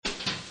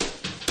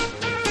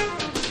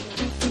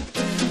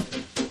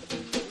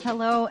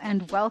hello,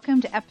 and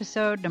welcome to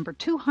episode number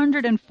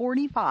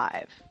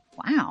 245.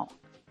 Wow,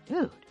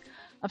 dude.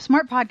 Of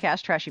Smart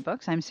Podcast Trashy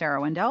Books, I'm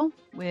Sarah Wendell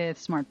with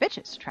Smart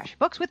Bitches Trashy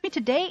Books. With me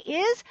today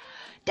is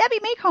Debbie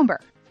Macomber.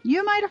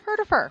 You might have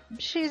heard of her.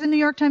 She's a New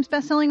York Times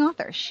bestselling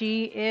author.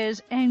 She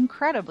is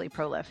incredibly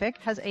prolific,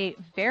 has a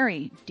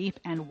very deep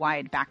and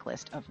wide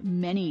backlist of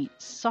many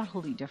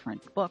subtly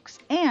different books,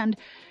 and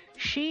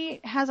she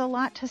has a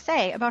lot to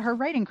say about her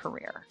writing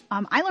career.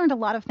 I learned a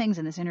lot of things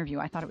in this interview.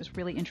 I thought it was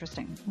really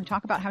interesting. We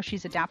talk about how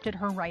she's adapted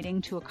her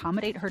writing to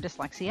accommodate her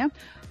dyslexia.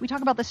 We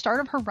talk about the start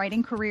of her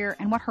writing career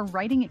and what her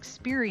writing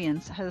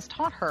experience has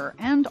taught her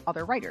and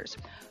other writers.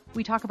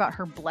 We talk about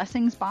her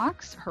blessings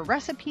box, her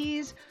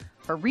recipes,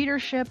 her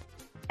readership,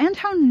 and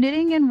how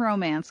knitting and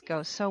romance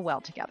go so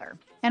well together.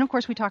 And of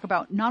course, we talk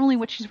about not only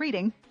what she's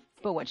reading,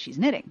 but what she's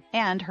knitting,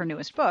 and her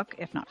newest book,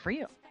 If Not For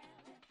You.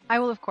 I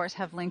will, of course,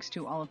 have links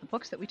to all of the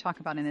books that we talk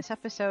about in this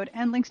episode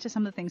and links to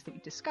some of the things that we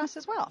discuss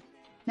as well.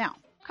 Now,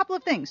 a couple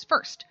of things.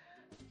 First,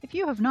 if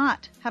you have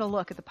not had a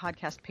look at the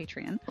podcast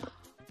Patreon,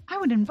 I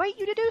would invite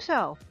you to do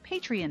so.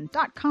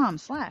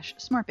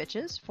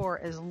 Patreon.com/smartbitches. For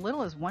as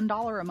little as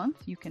 $1 a month,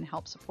 you can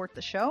help support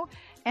the show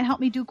and help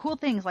me do cool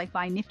things like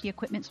buy nifty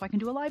equipment so I can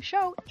do a live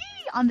show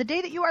on the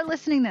day that you are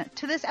listening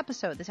to this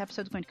episode. This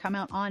episode is going to come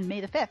out on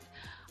May the 5th.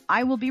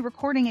 I will be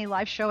recording a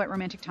live show at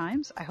Romantic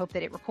Times. I hope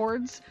that it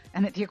records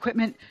and that the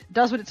equipment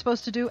does what it's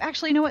supposed to do.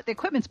 Actually, you know what? The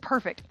equipment's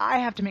perfect. I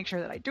have to make sure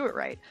that I do it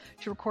right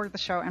to record the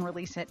show and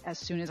release it as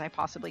soon as I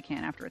possibly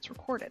can after it's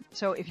recorded.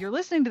 So if you're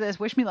listening to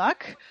this, wish me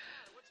luck.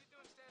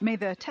 May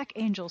the tech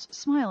angels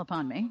smile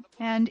upon me.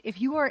 And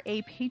if you are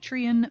a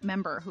Patreon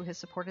member who has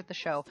supported the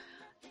show,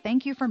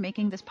 thank you for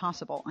making this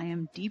possible. I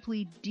am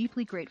deeply,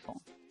 deeply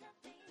grateful.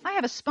 I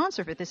have a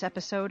sponsor for this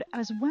episode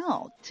as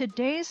well.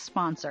 Today's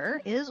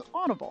sponsor is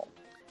Audible.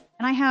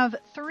 And I have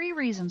 3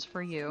 reasons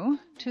for you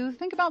to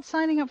think about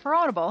signing up for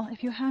Audible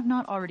if you have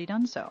not already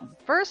done so.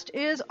 First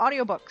is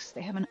audiobooks.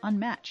 They have an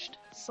unmatched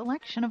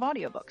selection of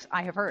audiobooks,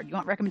 I have heard. You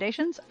want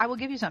recommendations? I will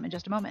give you some in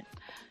just a moment.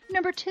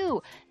 Number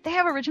 2, they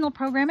have original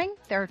programming.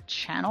 They're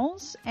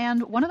channels,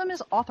 and one of them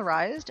is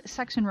authorized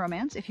sex and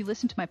romance. If you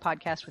listen to my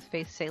podcast with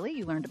Faith Saley,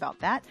 you learned about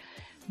that.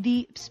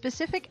 The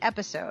specific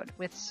episode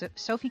with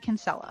Sophie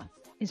Kinsella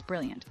is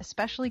brilliant,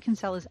 especially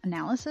Kinsella's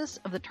analysis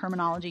of the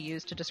terminology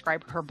used to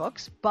describe her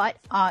books. But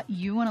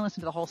you want to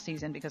listen to the whole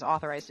season because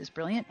Authorized is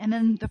brilliant. And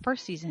then the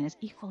first season is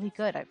equally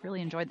good. I've really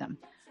enjoyed them.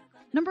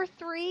 Number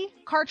 3,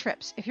 car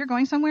trips. If you're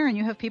going somewhere and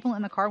you have people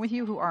in the car with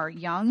you who are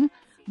young,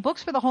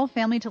 books for the whole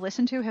family to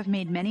listen to have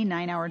made many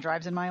 9-hour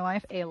drives in my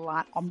life a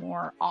lot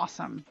more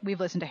awesome. We've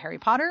listened to Harry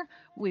Potter.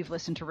 We've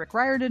listened to Rick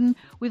Riordan.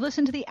 We've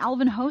listened to the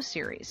Alvin Ho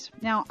series.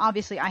 Now,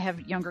 obviously, I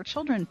have younger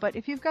children, but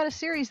if you've got a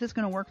series that's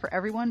going to work for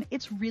everyone,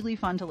 it's really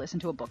fun to listen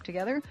to a book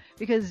together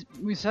because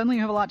we suddenly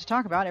have a lot to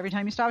talk about every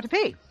time you stop to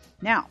pee.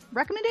 Now,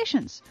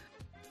 recommendations.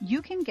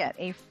 You can get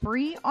a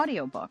free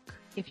audiobook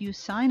if you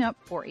sign up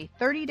for a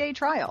 30-day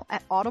trial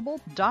at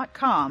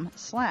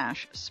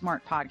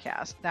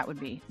audible.com/smartpodcast. That would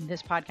be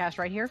this podcast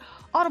right here,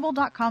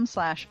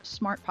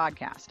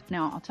 audible.com/smartpodcast.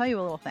 Now, I'll tell you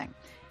a little thing.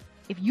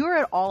 If you're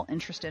at all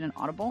interested in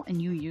Audible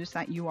and you use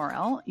that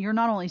URL, you're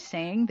not only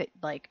saying that,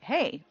 like,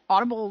 hey,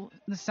 Audible,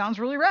 this sounds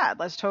really rad,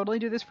 let's totally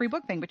do this free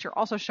book thing, but you're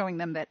also showing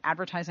them that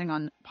advertising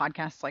on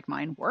podcasts like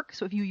mine work.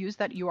 So if you use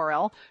that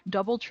URL,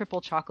 double,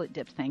 triple chocolate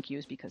dipped thank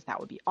yous, because that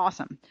would be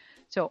awesome.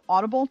 So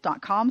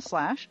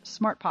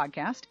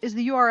audible.com/smartpodcast is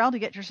the URL to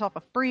get yourself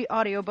a free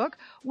audiobook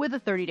with a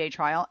 30-day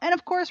trial. And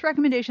of course,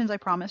 recommendations I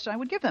promised I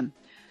would give them.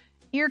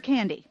 Ear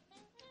Candy.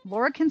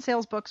 Laura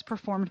Kinsale's books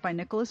performed by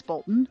Nicholas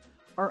Bolton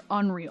are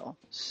unreal.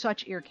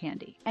 Such ear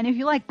candy. And if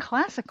you like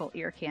classical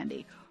ear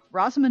candy,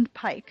 Rosamund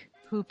Pike,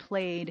 who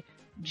played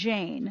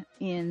Jane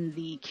in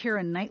the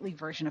Keira Knightley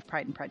version of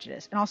Pride and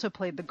Prejudice, and also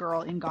played the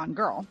girl in Gone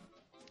Girl,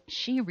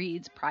 she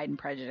reads Pride and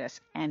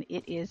Prejudice, and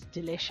it is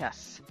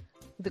delicious.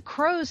 The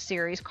Crows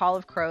series, Call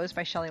of Crows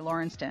by Shelley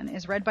Lawrenston,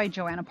 is read by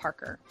Joanna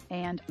Parker.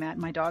 And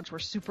my dogs were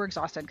super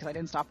exhausted because I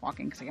didn't stop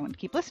walking because I wanted to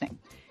keep listening.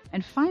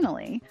 And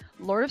finally,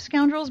 Lord of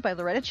Scoundrels by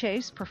Loretta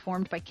Chase,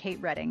 performed by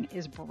Kate Redding,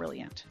 is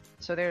brilliant.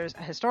 So there's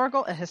a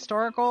historical, a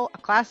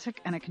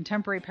classic, and a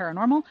contemporary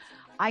paranormal.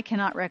 I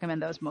cannot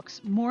recommend those books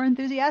more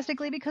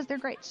enthusiastically because they're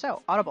great.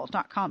 So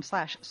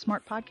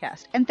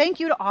audible.com/smartpodcast. And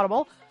thank you to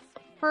Audible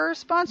for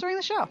sponsoring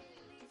the show.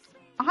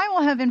 I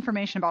will have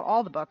information about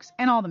all the books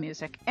and all the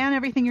music and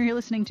everything you're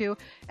listening to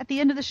at the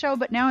end of the show,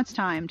 but now it's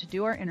time to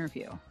do our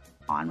interview.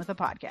 On with the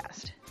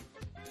podcast.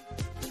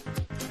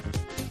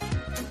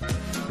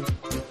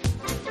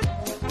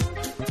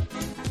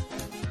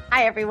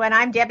 Hi, everyone.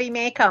 I'm Debbie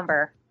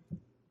Macomber.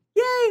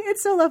 Yay!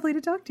 It's so lovely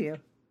to talk to you.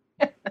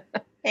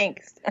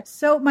 Thanks.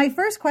 So my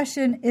first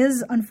question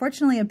is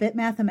unfortunately a bit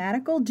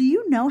mathematical. Do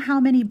you know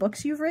how many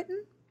books you've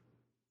written?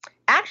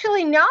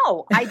 Actually,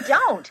 no, I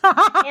don't.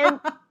 And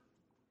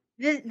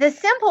the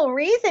simple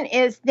reason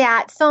is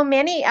that so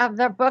many of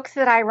the books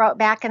that I wrote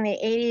back in the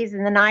 80s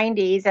and the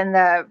 90s and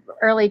the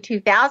early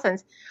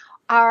 2000s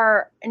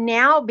are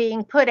now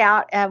being put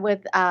out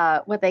with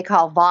what they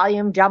call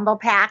volume jumbo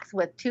packs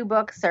with 2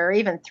 books or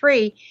even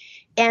 3.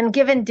 and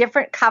given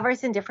different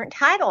covers and different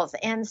titles.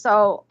 And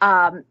so,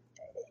 I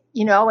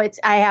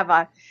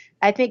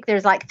think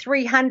there's like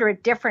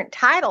 300 different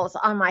titles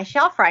on my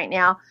shelf right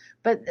now,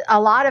 but a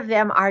lot of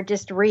them are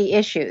just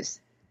reissues.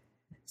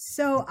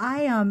 So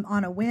I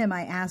on a whim,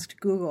 I asked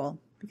Google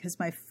because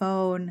my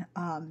phone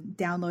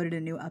downloaded a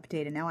new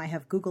update, and now I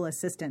have Google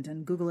Assistant,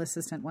 and Google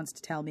Assistant wants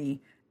to tell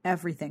me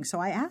everything. So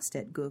I asked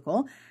it,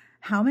 Google,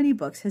 how many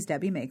books has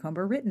Debbie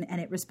Macomber written? And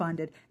it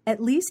responded,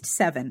 at least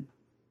 7.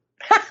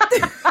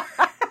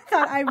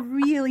 I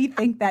really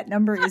think that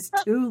number is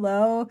too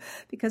low,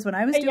 because when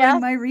I was doing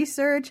my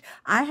research,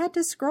 I had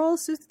to scroll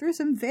through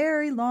some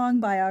very long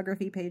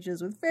biography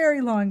pages with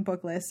very long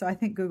book lists. So I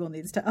think Google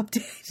needs to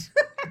update.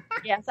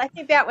 Yes, I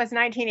think that was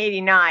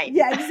 1989.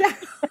 Yeah,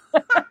 exactly.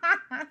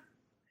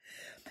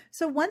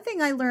 So one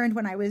thing I learned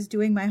when I was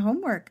doing my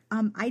homework,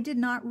 I did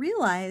not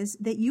realize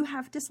that you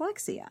have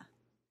dyslexia.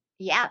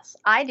 Yes,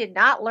 I did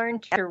not learn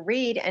to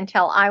read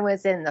until I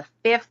was in the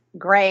 5th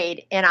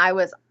grade, and I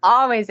was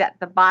always at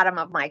the bottom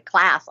of my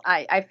class.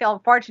 I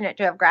feel fortunate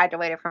to have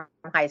graduated from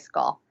high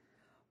school.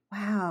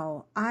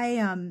 Wow.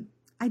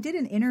 I did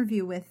an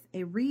interview with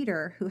a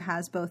reader who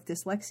has both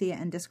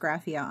dyslexia and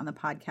dysgraphia on the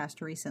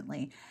podcast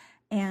recently.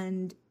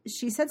 And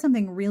she said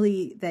something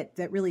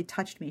that really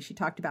touched me. She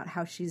talked about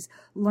how she's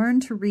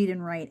learned to read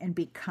and write and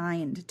be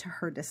kind to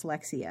her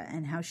dyslexia,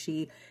 and how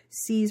she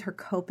sees her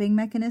coping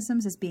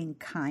mechanisms as being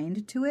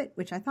kind to it,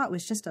 which I thought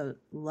was just a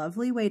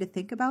lovely way to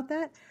think about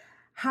that.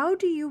 How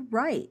do you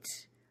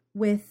write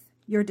with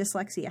your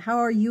dyslexia? How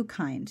are you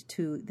kind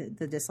to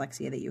the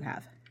dyslexia that you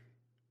have?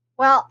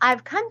 Well,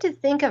 I've come to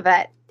think of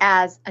it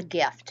as a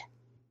gift,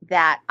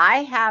 that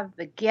I have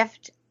the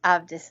gift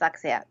of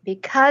dyslexia.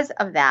 Because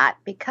of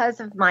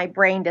my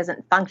brain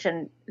doesn't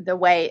function the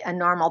way a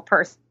normal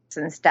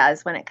person's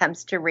does when it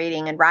comes to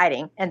reading and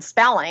writing and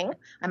spelling.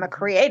 I'm a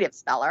creative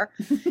speller.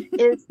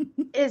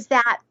 is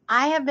that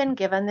I have been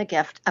given the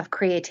gift of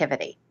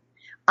creativity.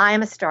 I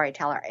am a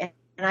storyteller,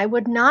 and I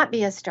would not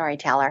be a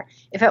storyteller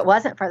if it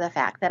wasn't for the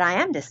fact that I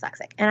am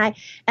dyslexic. And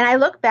I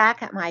look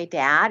back at my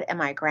dad and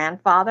my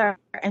grandfather,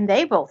 and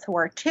they both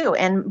were too,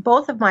 and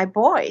both of my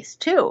boys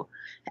too.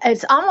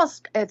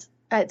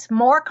 It's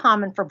more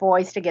common for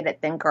boys to get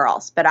it than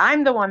girls, but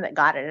I'm the one that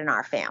got it in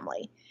our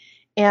family.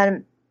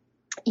 And,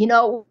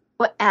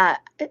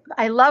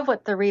 I love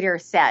what the reader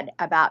said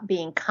about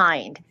being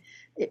kind.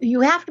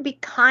 You have to be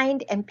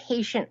kind and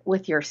patient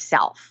with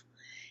yourself.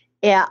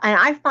 Yeah, and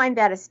I find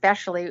that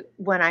especially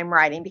when I'm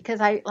writing,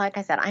 because like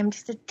I said, I'm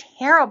just a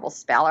terrible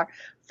speller.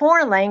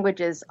 Foreign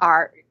languages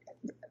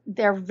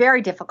they're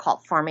very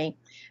difficult for me.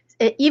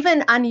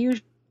 Even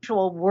unusual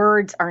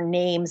words or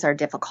names are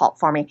difficult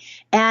for me.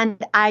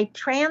 And I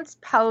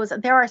transpose,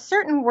 there are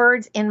certain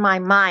words in my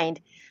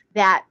mind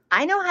that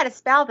I know how to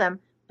spell them,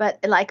 but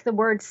like the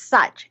word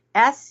such,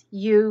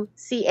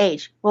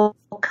 S-U-C-H, will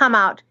come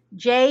out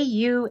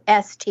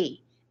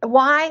J-U-S-T.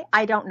 Why?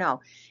 I don't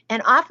know.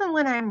 And often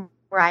when I'm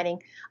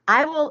writing,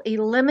 I will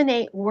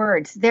eliminate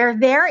words. They're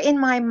there in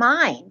my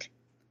mind,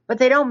 but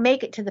they don't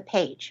make it to the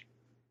page.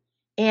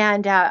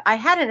 And I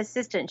had an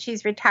assistant.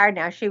 She's retired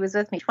now. She was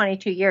with me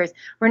 22 years.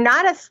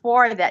 Renata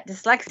swore that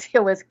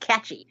dyslexia was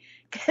catchy,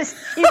 because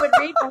she would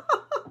read them.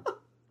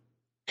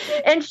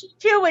 And she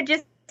too would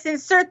just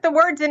insert the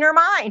words in her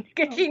mind,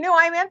 because she knew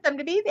I meant them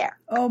to be there.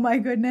 Oh, my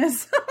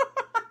goodness.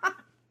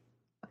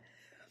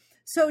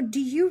 So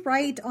do you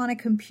write on a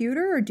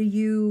computer, or do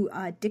you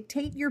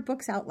dictate your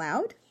books out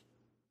loud?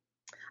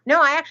 No,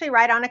 I actually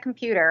write on a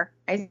computer.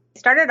 I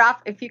started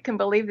off, if you can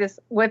believe this,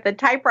 with a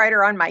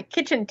typewriter on my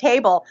kitchen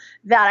table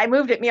that I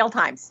moved at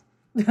mealtimes.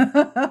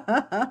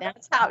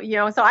 That's how,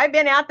 so I've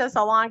been at this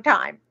a long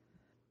time.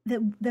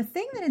 The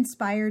thing that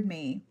inspired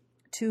me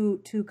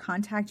to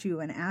contact you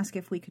and ask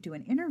if we could do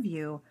an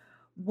interview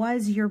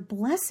was your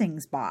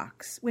blessings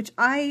box, which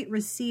I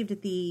received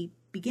at the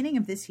beginning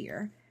of this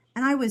year.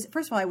 And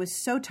first of all, I was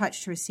so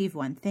touched to receive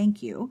one.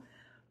 Thank you.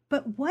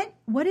 But what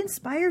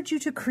inspired you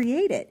to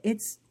create it?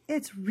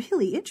 It's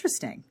really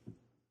interesting.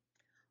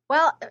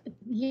 Well,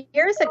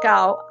 years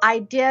ago, I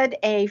did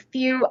a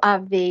few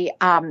of the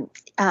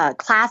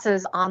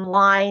classes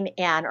online,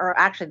 or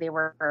actually they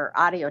were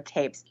audio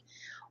tapes,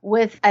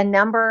 with a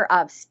number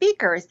of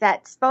speakers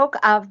that spoke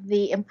of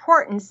the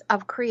importance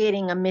of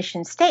creating a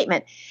mission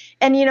statement.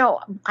 And,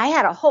 I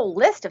had a whole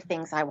list of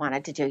things I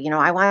wanted to do.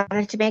 I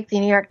wanted to make the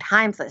New York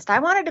Times list. I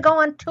wanted to go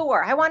on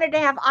tour. I wanted to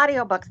have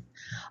audiobooks,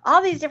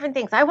 all these different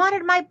things. I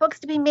wanted my books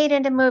to be made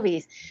into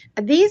movies.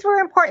 These were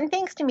important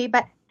things to me,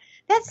 but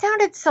that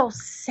sounded so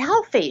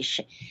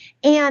selfish.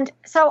 And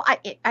so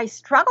I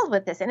struggled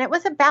with this. And it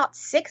was about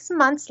 6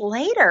 months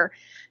later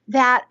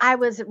that I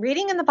was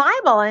reading in the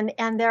Bible,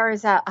 and there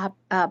is a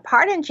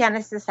part in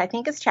Genesis, I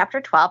think it's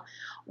chapter 12,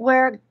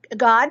 where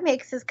God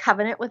makes his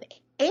covenant with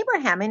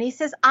Abraham, and he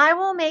says, I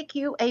will make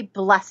you a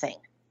blessing.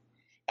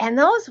 And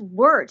those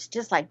words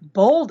just like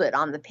bolded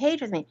on the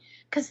page with me,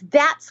 because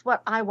that's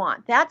what I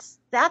want. That's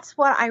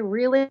what I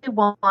really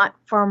want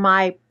for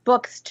my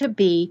books to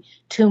be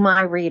to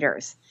my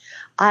readers.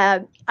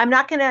 I'm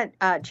not going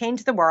to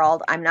change the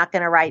world. I'm not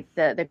going to write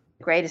the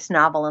greatest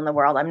novel in the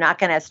world. I'm not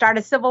going to start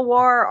a civil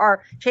war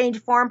or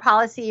change foreign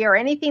policy or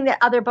anything that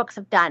other books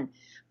have done.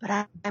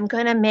 But I'm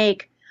going to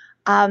make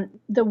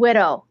the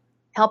widow,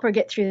 help her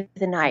get through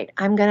the night.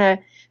 The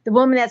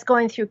woman that's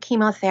going through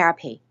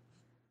chemotherapy,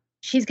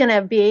 she's going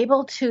to be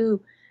able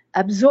to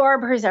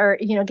absorb hers or,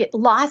 get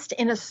lost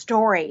in a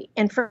story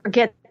and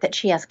forget that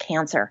she has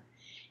cancer.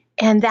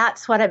 And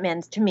that's what it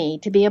means to me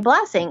to be a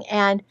blessing.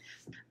 And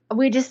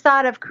we just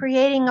thought of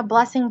creating a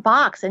blessing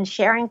box and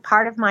sharing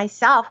part of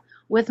myself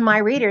with my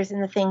readers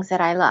and the things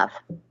that I love.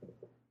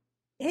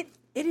 It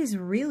is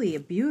really a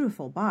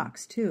beautiful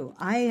box too.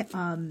 I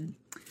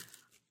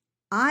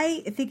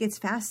think it's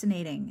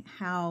fascinating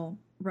how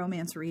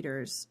romance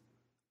readers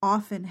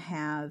often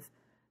have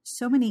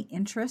so many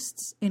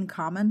interests in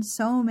common.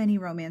 So many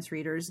romance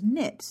readers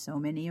knit. So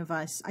many of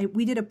us.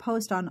 We did a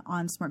post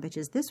on Smart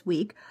Bitches this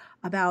week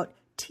about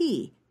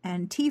tea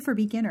and tea for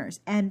beginners.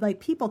 And like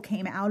people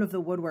came out of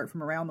the woodwork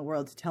from around the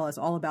world to tell us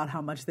all about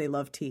how much they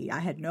love tea. I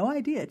had no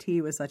idea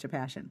tea was such a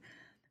passion.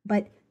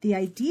 But the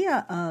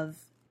idea of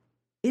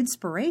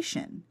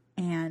inspiration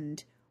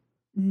and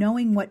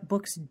knowing what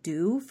books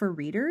do for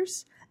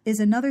readers is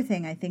another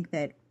thing I think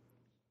that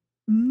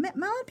a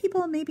lot of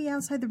people maybe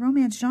outside the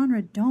romance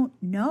genre don't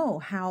know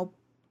how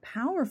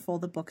powerful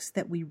the books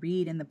that we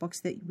read and the books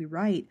that we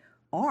write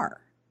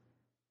are.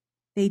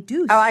 They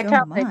do I so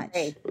totally much.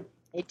 agree.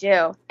 They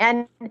do.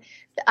 And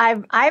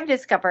I've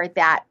discovered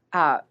that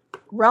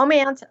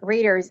romance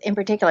readers in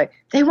particular,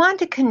 they want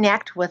to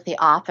connect with the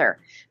author.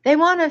 They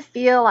want to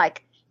feel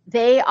like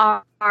they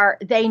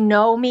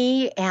know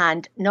me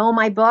and know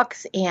my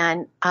books,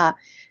 and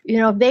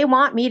they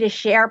want me to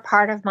share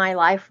part of my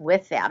life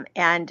with them.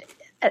 And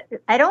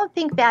I don't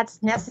think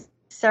that's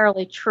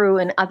necessarily true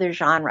in other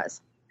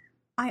genres.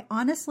 I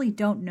honestly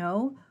don't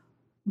know,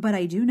 but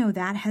I do know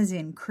that has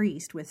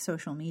increased with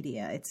social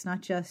media. It's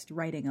not just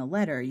writing a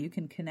letter. You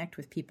can connect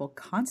with people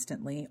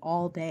constantly,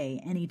 all day,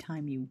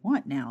 anytime you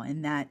want now.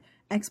 And that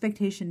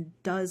expectation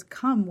does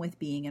come with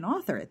being an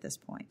author at this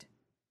point.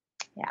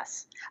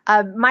 Yes.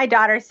 My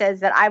daughter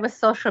says that I was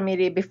social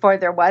media before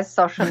there was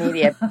social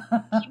media.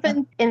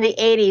 Even in the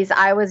 80s,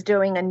 I was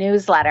doing a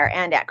newsletter,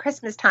 and at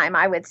Christmas time,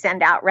 I would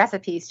send out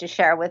recipes to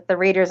share with the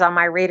readers on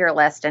my reader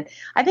list. And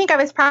I think I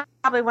was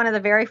probably one of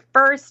the very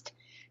first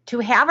to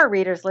have a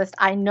reader's list.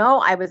 I know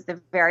I was the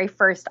very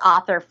first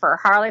author for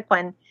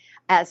Harlequin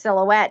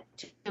Silhouette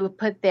to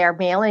put their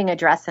mailing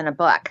address in a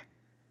book.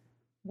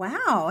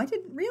 Wow, I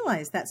didn't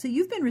realize that. So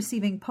you've been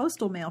receiving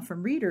postal mail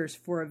from readers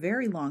for a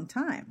very long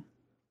time.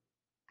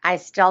 I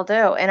still do.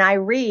 And I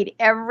read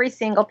every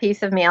single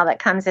piece of mail that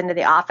comes into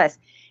the office.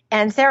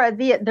 And Sarah,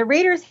 the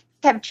readers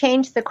have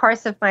changed the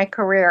course of my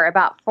career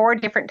about 4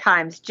 different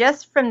times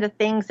just from the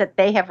things that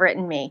they have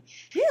written me.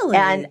 Really?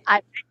 And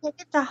I take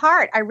it to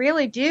heart. I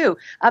really do.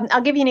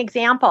 I'll give you an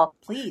example.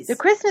 Please.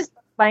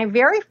 My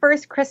very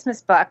first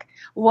Christmas book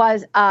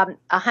was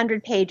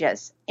 100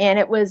 pages. And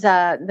it was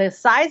the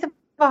size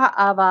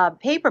of a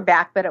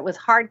paperback, but it was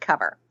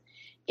hardcover.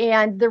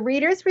 And the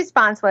reader's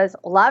response was,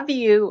 love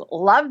you,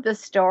 love the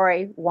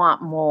story,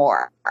 want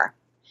more.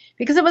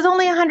 Because it was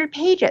only 100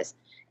 pages.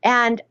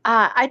 And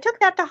I took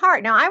that to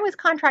heart. Now, I was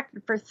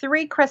contracted for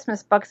 3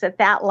 Christmas books at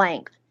that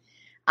length.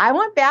 I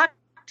went back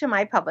to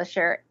my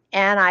publisher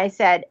and I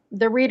said,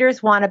 the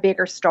readers want a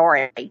bigger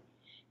story.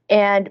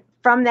 And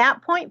from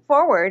that point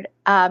forward,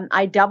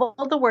 I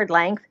doubled the word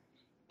length,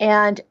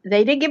 and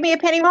they did give me a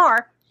penny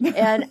more.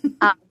 And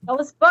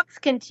those books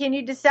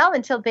continued to sell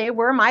until they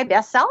were my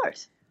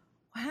bestsellers.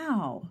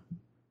 Wow.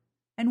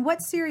 And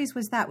what series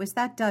was that? Was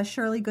that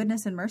Shirley,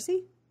 Goodness, and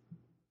Mercy?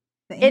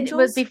 It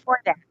was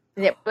before that.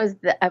 It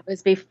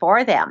was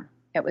before them.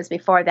 It was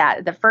before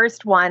that. The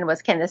first one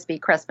was Can This Be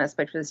Christmas,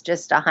 which was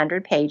just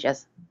 100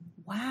 pages.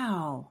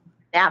 Wow.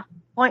 That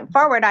point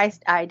forward,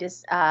 I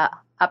just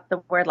upped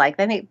the word like.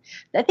 I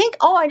think.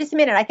 Oh, just a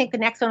minute. I think the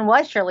next one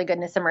was Shirley,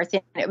 Goodness, and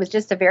Mercy. And it was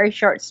just a very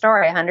short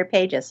story, 100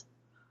 pages.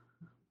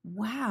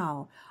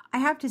 Wow. I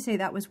have to say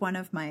that was one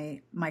of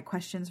my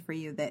questions for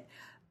you, that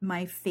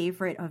my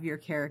favorite of your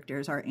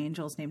characters are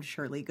angels named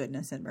Shirley,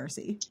 Goodness, and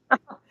Mercy. Oh,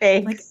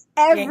 thanks.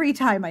 Like every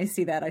time I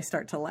see that, I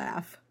start to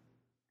laugh.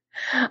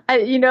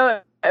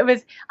 It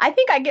was, I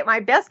think I get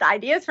my best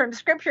ideas from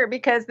scripture,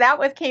 because that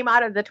came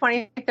out of the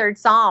 23rd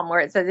Psalm,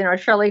 where it says,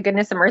 Shirley,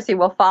 goodness, and mercy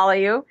will follow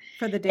you.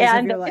 For the days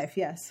of your life,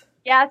 yes.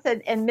 Yes,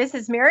 and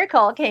Mrs.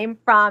 Miracle came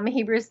from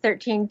Hebrews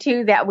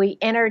 13:2, that we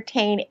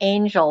entertain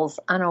angels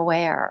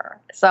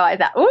unaware. So I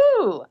thought,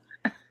 ooh.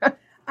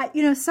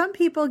 Some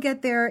people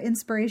get their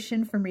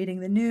inspiration from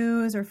reading the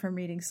news or from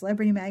reading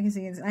celebrity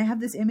magazines. And I have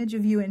this image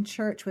of you in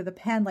church with a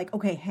pen, like,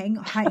 okay, hang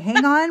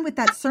on with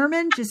that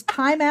sermon. Just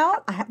time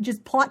out.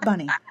 Just plot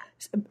bunny.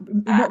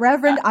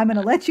 Reverend, I'm going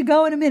to let you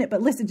go in a minute,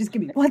 but listen, just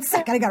give me 1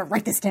 second. I got to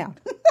write this down.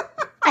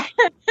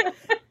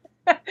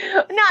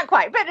 Not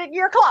quite, but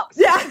you're close.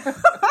 Yeah.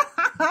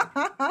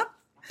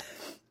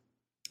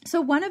 So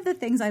one of the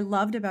things I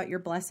loved about your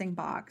blessing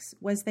box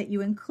was that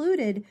you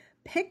included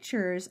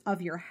pictures of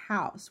your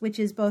house, which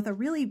is both a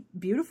really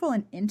beautiful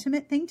and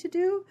intimate thing to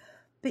do,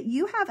 But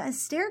you have a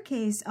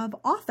staircase of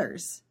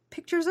authors,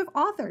 pictures of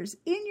authors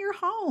in your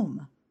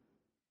home.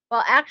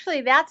 Well,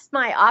 actually, that's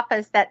my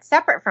office that's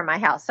separate from my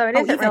house. So it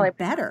isn't even really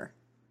better.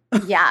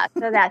 Yeah.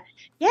 So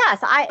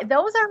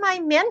those are my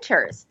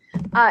mentors.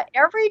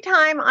 Every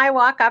time I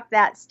walk up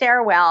that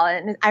stairwell,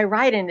 and I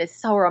write in is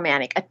so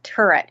romantic, a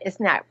turret.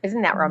 Isn't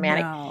that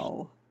romantic?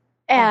 No.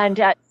 And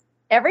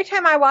every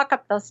time I walk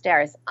up those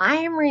stairs, I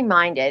am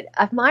reminded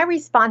of my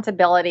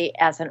responsibility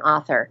as an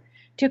author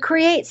to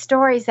create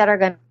stories that are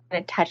going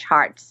to touch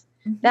hearts,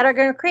 that are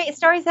going to create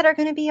stories that are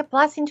going to be a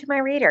blessing to my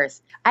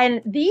readers.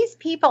 And these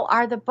people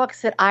are the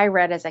books that I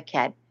read as a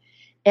kid.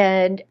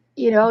 And,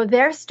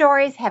 their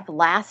stories have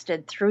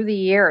lasted through the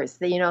years.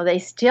 They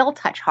still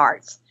touch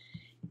hearts.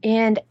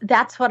 And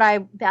that's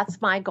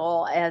my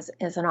goal as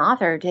an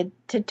author,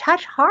 to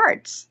touch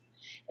hearts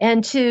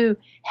and to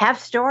have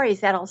stories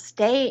that'll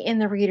stay in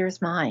the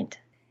reader's mind.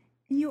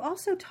 And you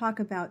also talk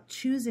about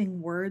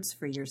choosing words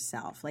for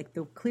yourself. Like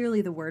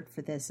clearly the word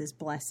for this is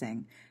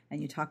blessing.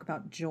 And you talk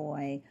about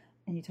joy.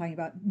 And you're talking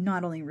about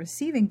not only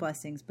receiving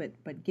blessings,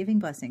 but giving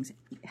blessings.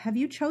 Have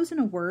you chosen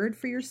a word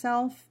for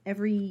yourself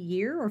every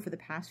year or for the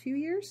past few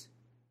years?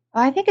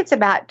 I think it's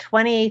about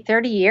 20,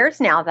 30 years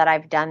now that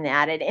I've done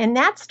that. And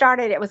that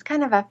started, it was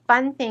kind of a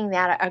fun thing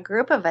that a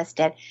group of us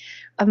did.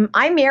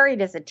 I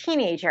married as a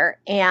teenager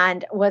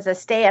and was a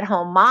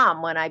stay-at-home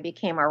mom when I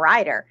became a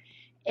writer.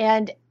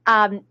 And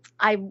when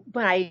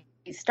I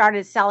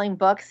started selling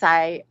books,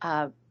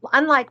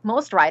 unlike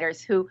most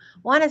writers who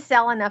want to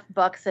sell enough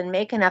books and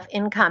make enough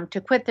income to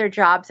quit their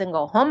jobs and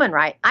go home and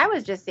write, I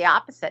was just the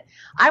opposite.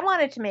 I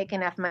wanted to make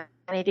enough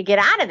money to get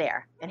out of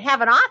there and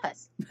have an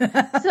office.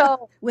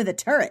 So with a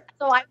turret.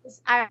 So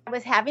I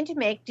was having to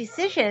make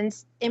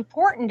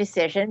important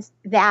decisions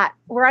that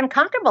were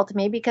uncomfortable to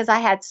me because I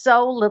had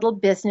so little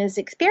business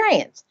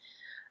experience.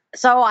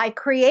 So I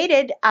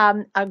created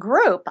a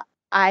group.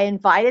 I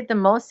invited the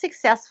most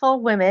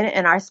successful women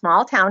in our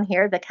small town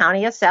here, the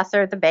county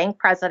assessor, the bank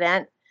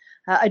president,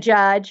 a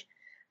judge,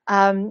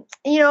 and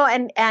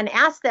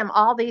asked them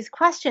all these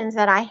questions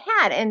that I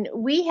had. And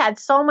we had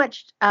so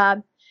much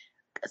fun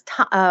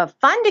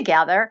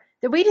together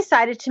that we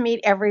decided to meet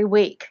every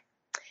week.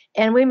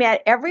 And we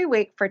met every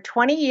week for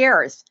 20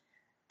 years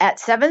at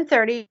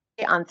 7:30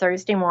 on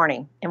Thursday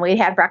morning. And we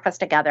had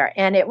breakfast together.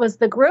 And it was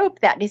the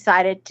group that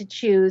decided to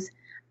choose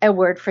a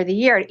word for the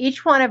year.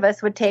 Each one of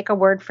us would take a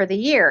word for the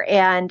year.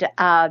 And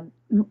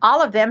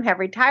all of them have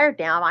retired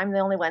now. I'm the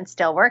only one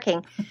still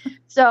working.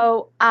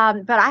 So,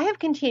 but I have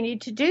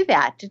continued to do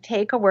that, to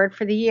take a word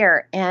for the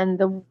year. And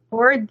the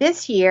word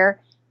this year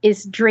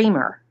is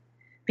dreamer,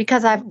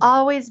 because I've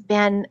always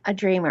been a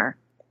dreamer.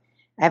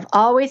 I've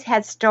always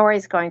had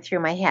stories going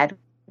through my head.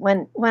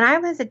 When I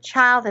was a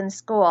child in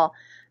school,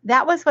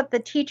 that was what the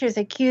teachers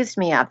accused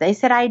me of. They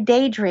said I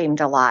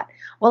daydreamed a lot.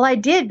 Well, I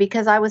did,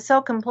 because I was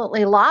so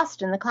completely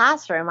lost in the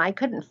classroom. I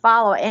couldn't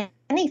follow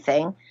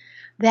anything,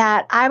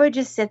 that I would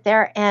just sit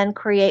there and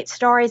create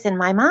stories in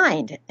my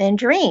mind and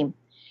dream.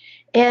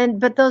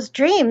 But those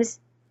dreams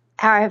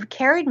have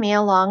carried me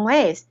a long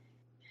ways.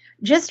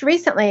 Just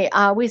recently,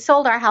 we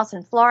sold our house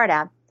in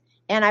Florida,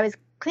 and I was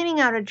cleaning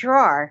out a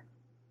drawer,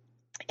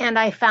 and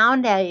I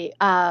found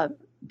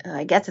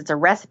I guess it's a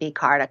recipe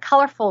card, a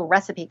colorful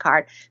recipe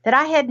card that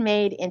I had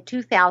made in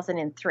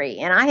 2003.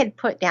 And I had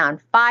put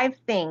down 5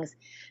 things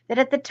that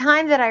at the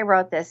time that I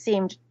wrote this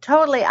seemed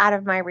totally out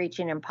of my reach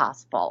and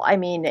impossible. I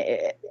mean,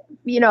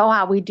 you know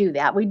how we do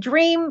that. We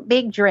dream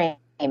big dreams.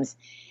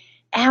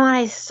 And when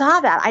I saw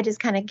that, I just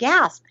kind of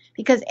gasped,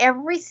 because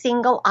every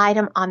single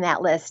item on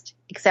that list,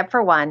 except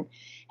for one,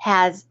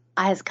 has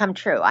come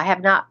true. I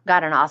have not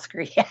got an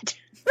Oscar yet.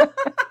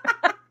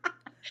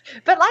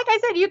 But like I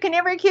said, you can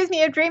never accuse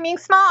me of dreaming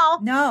small.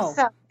 No.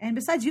 So, and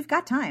besides, you've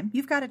got time.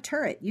 You've got a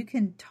turret. You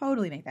can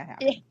totally make that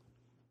happen.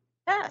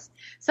 Yes.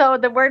 So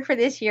the word for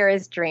this year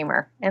is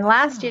dreamer. And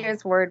last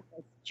year's word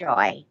was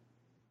joy.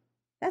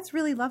 That's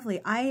really lovely.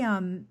 I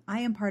am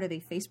part of a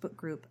Facebook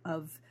group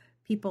of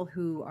people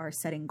who are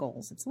setting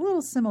goals. It's a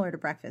little similar to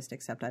breakfast,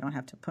 except I don't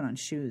have to put on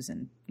shoes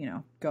and,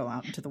 go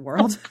out into the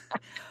world.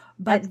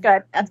 But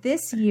That's good.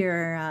 This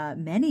year,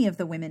 many of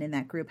the women in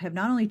that group have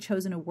not only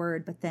chosen a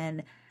word, but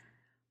then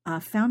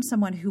found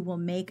someone who will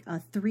make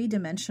a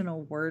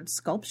 3-dimensional word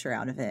sculpture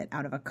out of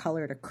a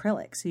colored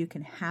acrylic, so you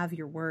can have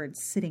your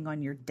words sitting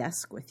on your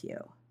desk with you.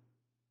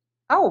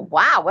 Oh,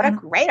 wow. What a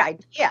great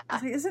idea. I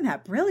was like, isn't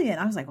that brilliant?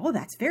 I was like, oh,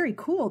 that's very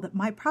cool. But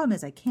my problem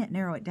is I can't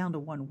narrow it down to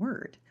one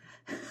word.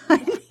 I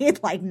need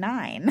like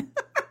 9.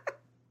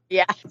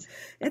 Yeah.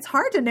 It's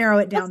hard to narrow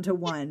it down to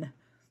one.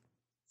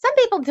 Some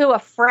people do a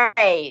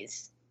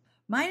phrase.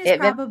 My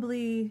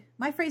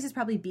phrase is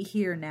probably be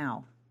here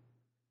now.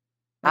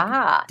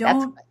 Like,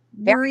 don't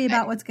worry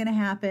about what's going to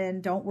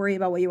happen. Don't worry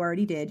about what you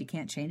already did. You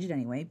can't change it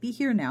anyway. Be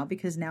here now,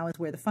 because now is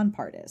where the fun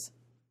part is.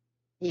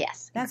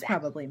 Yes. That's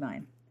probably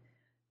mine.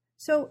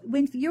 So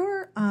with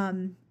your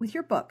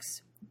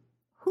books,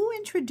 who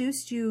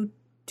introduced you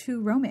to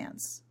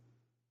romance?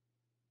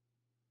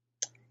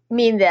 I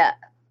mean,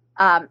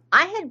 I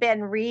had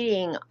been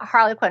reading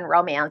Harlequin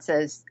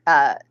romances,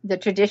 the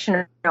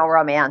traditional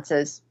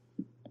romances,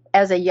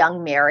 as a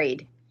young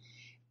married.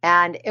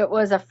 And it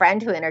was a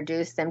friend who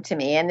introduced them to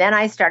me. And then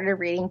I started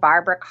reading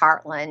Barbara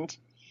Cartland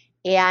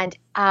and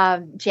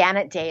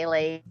Janet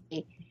Daly.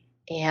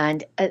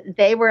 And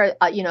they were,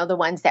 the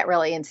ones that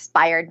really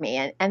inspired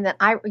me. And then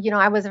I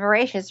was a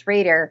voracious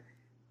reader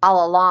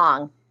all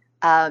along.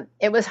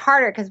 It was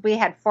harder because we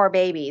had 4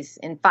 babies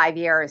in 5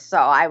 years. So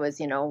I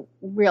was,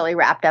 really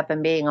wrapped up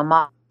in being a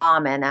mom.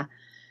 And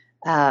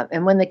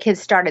when the kids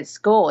started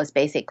school was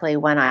basically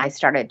when I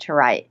started to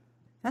write.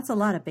 That's a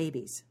lot of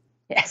babies.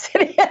 Yes,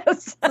 it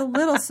is.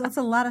 That's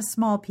a lot of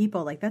small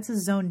people. Like that's a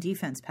zone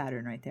defense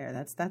pattern right there.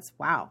 That's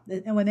wow.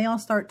 And when they all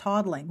start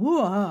toddling,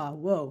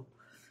 whoa.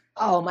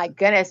 Oh my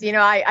goodness.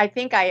 I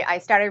think I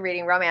started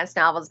reading romance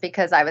novels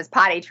because I was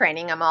potty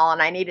training them all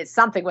and I needed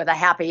something with a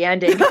happy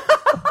ending.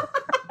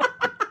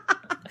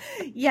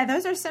 Yeah,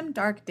 those are some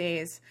dark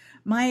days.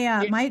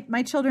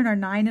 My children are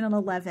 9 and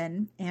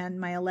 11, and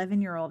my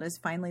 11-year-old is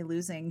finally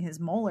losing his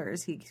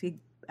molars.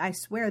 I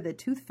swear the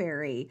tooth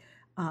fairy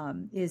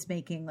is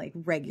making like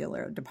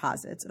regular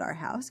deposits at our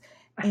house.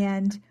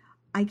 And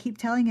I keep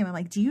telling him, I'm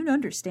like, do you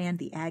understand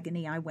the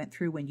agony I went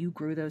through when you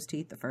grew those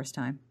teeth the first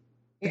time?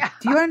 Yeah.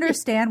 Do you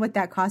understand what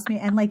that cost me?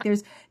 And like,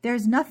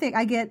 there's nothing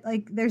I get,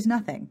 like, there's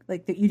nothing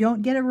like that. You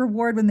don't get a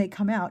reward when they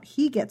come out.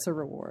 He gets a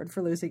reward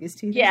for losing his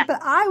teeth. Yeah.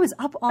 But I was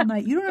up all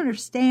night. You don't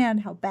understand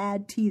how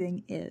bad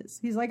teething is.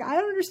 He's like, I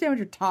don't understand what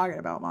you're talking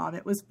about, Mom.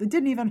 It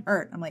didn't even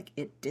hurt. I'm like,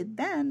 it did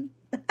then.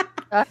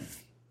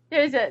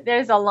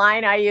 There's a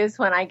line I use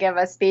when I give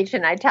a speech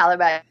and I tell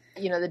about,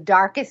 the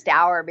darkest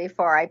hour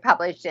before I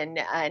published, and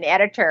an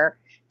editor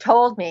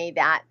told me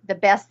that the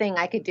best thing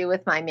I could do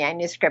with my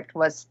manuscript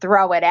was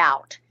throw it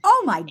out.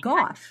 Oh my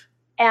gosh.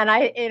 And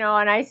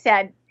I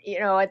said,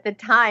 at the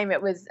time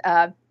it was,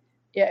 I'd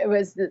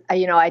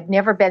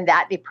never been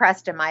that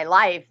depressed in my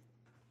life,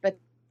 but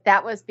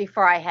that was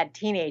before I had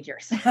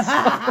teenagers.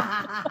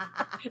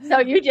 So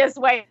you just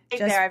wait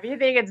there. If you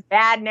think it's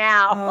bad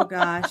now. Oh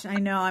gosh, I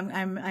know.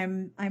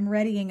 I'm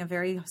readying a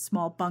very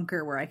small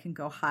bunker where I can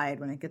go hide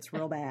when it gets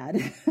real bad.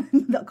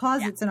 The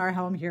closets in our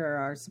home here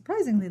are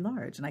surprisingly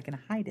large, and I can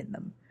hide in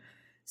them.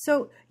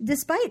 So,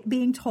 despite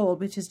being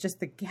told, which is just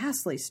the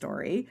ghastly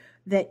story,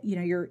 that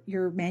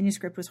your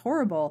manuscript was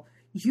horrible,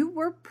 you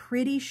were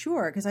pretty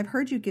sure, because I've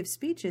heard you give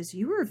speeches.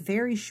 You were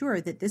very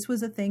sure that this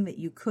was a thing that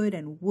you could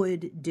and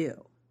would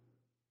do.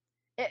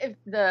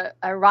 The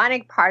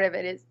ironic part of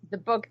it is the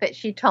book that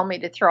she told me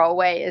to throw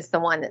away is the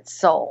one that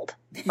sold.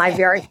 My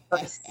very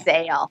first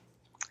sale.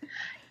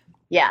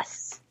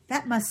 Yes.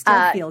 That must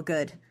still feel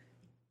good.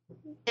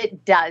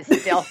 It does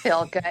still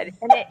feel good.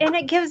 And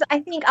it gives, I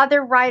think,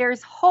 other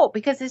writers hope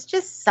because it's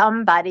just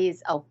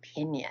somebody's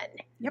opinion.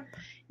 Yep.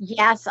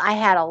 Yes, I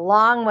had a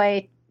long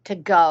way to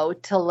go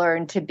to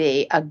learn to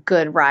be a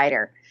good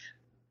writer.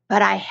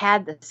 But I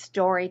had the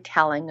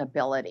storytelling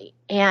ability.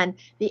 And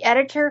the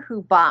editor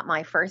who bought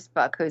my first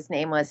book, whose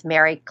name was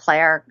Mary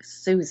Claire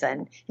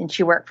Susan, and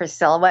she worked for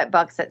Silhouette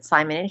Books at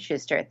Simon &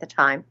 Schuster at the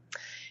time,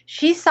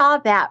 she saw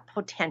that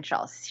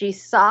potential. She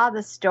saw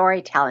the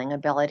storytelling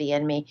ability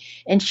in me,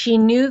 and she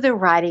knew the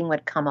writing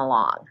would come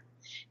along.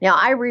 Now,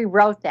 I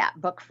rewrote that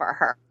book for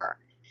her,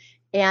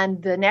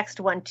 and the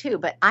next one too,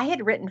 but I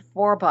had written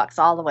 4 books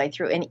all the way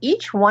through, and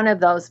each one of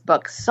those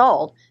books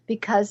sold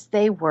because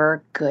they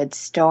were good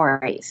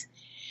stories.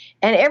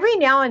 And every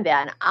now and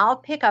then, I'll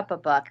pick up a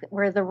book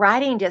where the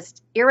writing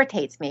just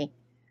irritates me,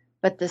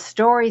 but the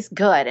story's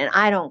good, and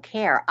I don't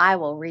care. I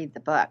will read the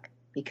book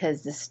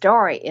because the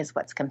story is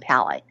what's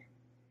compelling.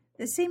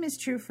 The same is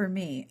true for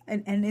me.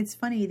 And it's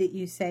funny that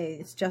you say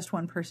it's just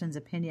one person's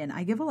opinion.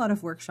 I give a lot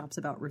of workshops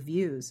about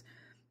reviews,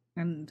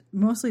 and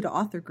mostly to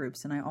author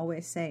groups, and I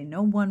always say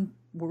no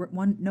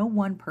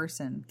one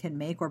person can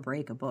make or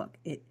break a book.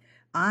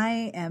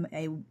 I am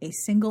a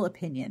single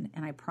opinion,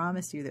 and I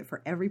promise you that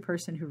for every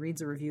person who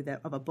reads a review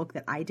of a book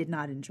that I did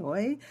not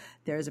enjoy,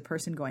 there is a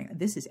person going,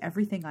 this is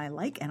everything I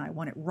like, and I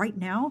want it right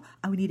now.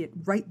 I would need it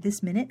right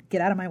this minute.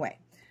 Get out of my way.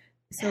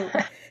 So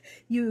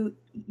you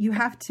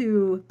have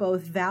to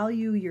both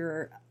value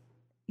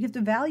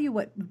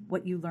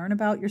what you learn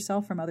about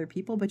yourself from other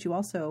people, but you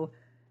also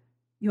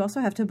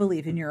have to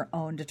believe in your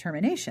own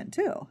determination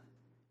too.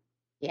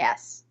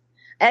 Yes.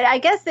 And I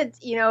guess it's,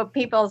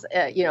 people,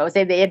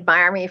 say they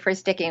admire me for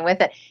sticking with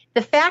it.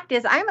 The fact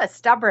is I'm a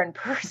stubborn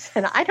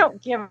person. I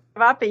don't give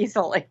up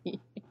easily.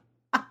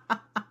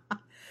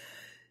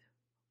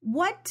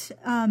 What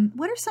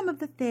are some of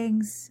the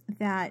things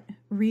that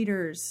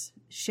readers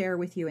share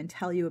with you and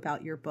tell you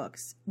about your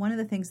books? One of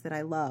the things that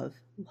I love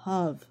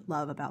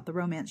about the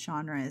romance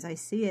genre is I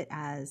see it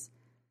as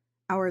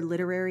our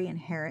literary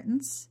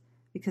inheritance,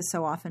 because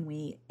so often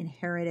we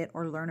inherit it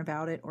or learn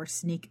about it or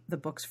sneak the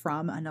books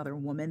from another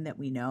woman that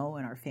we know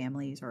in our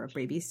families or a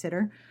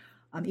babysitter.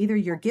 Either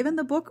you're given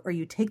the book or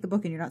you take the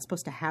book and you're not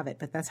supposed to have it,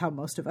 but that's how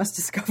most of us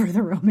discover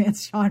the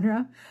romance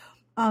genre.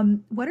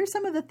 What are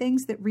some of the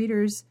things that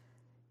readers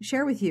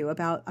share with you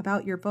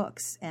about your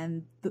books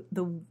and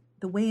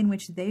the way in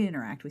which they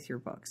interact with your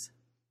books?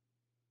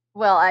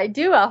 Well, I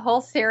do a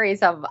whole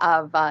series of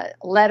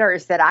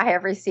letters that I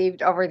have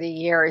received over the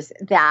years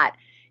that,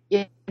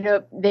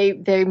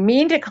 they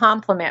mean to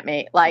compliment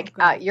me. Like,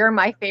 you're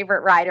my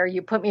favorite writer.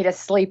 You put me to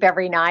sleep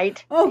every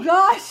night. Oh,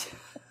 gosh.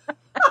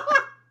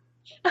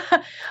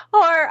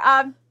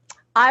 Or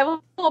I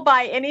will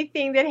buy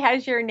anything that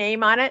has your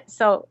name on it.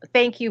 So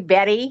thank you,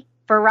 Betty,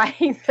 for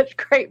writing such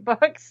great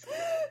books.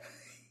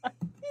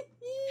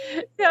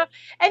 So,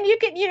 and you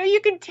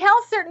can tell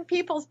certain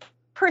people's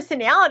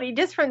personality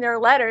just from their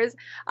letters.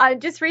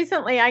 Just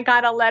recently, I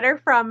got a letter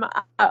from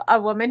a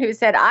woman who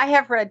said, "I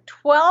have read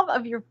 12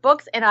 of your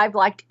books and I've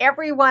liked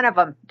every one of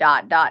them, ...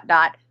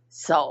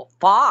 so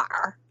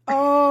far."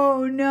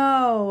 Oh,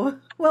 no.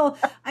 Well,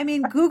 I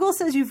mean, Google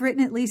says you've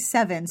written at least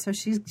 7, so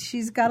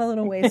she's got a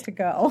little ways to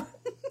go.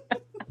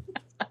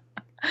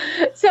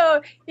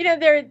 So,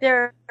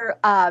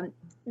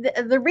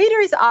 the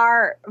readers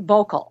are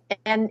vocal,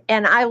 and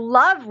I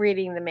love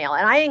reading the mail,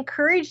 and I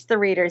encourage the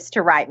readers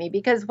to write me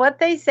because what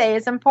they say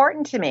is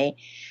important to me.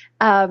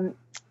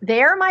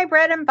 They're my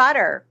bread and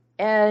butter,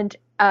 and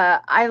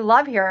I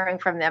love hearing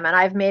from them, and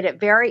I've made it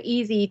very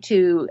easy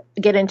to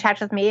get in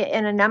touch with me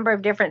in a number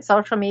of different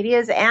social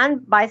medias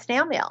and by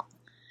snail mail.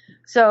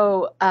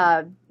 So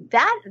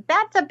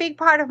that's a big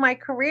part of my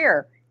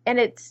career, and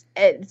it's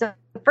the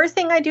first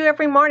thing I do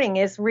every morning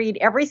is read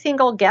every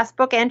single guest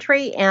book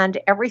entry and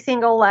every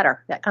single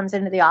letter that comes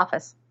into the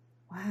office.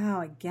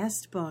 Wow, a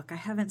guest book. I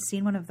haven't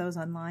seen one of those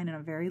online in a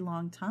very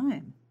long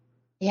time.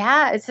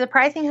 Yeah, it's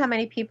surprising how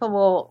many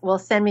people will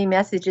send me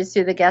messages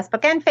through the guest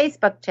book and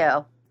Facebook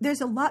too.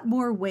 There's a lot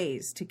more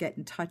ways to get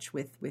in touch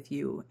with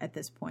you at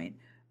this point.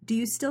 Do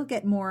you still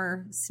get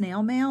more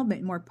snail mail,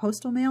 more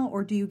postal mail,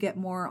 or do you get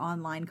more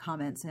online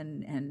comments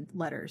and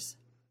letters?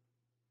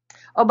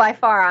 Oh, by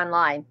far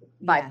online,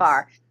 by Yes.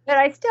 far. But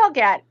I still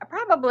get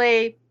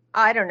probably,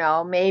 I don't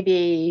know,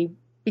 maybe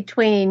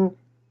between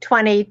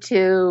 20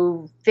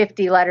 to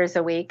 50 letters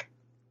a week.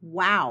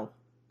 Wow.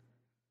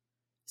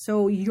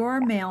 So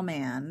your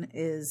mailman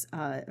is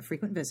a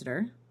frequent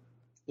visitor.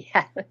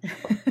 Yeah.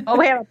 Oh,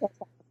 we have a post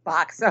office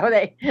box, so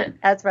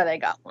that's where they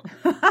go.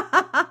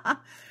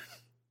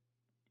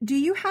 Do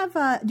you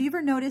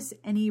ever notice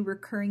any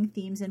recurring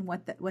themes in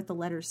what the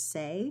letters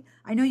say?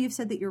 I know you've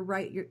said that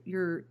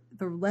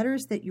the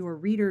letters that your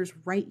readers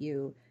write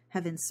you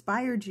have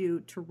inspired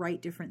you to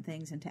write different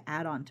things and to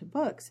add on to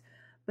books.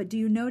 But do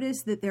you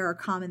notice that there are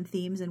common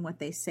themes in what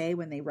they say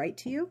when they write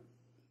to you?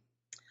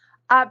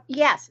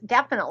 Yes,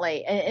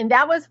 definitely. And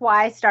that was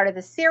why I started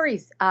the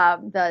series,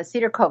 the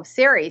Cedar Cove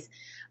series.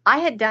 I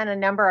had done a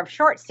number of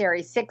short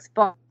series, 6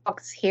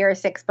 books here,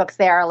 6 books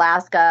there,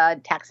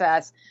 Alaska,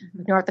 Texas,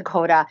 North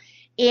Dakota.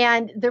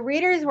 And the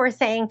readers were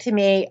saying to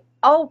me,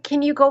 "Oh,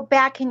 can you go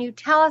back? Can you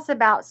tell us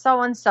about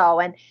so-and-so?"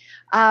 And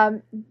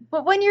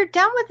but when you're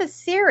done with a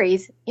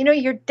series,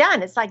 you're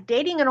done. It's like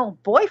dating an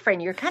old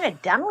boyfriend. You're kind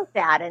of done with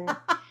that.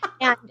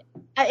 And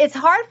it's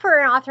hard for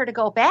an author to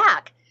go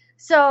back.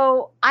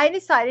 So I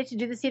decided to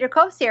do the Cedar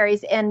Cove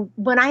series. And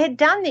when I had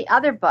done the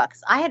other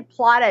books, I had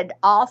plotted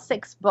all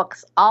 6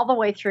 books all the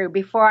way through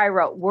before I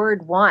wrote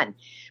word 1.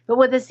 But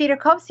with the Cedar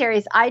Cove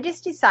series, I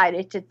just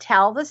decided to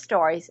tell the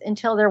stories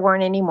until there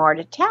weren't any more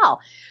to tell.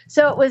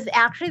 So it was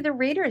actually the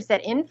readers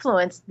that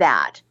influenced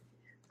that.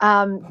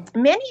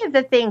 Many of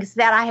the things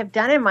that I have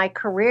done in my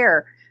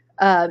career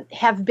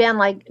have been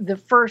like the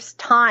first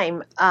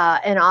time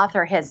an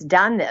author has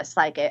done this.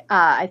 Like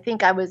I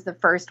think I was the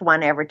first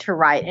one ever to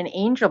write an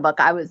angel book.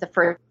 I was the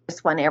first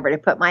one ever to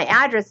put my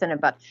address in a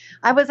book.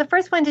 I was the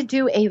first one to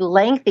do a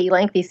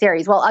lengthy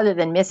series, well, other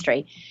than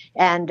mystery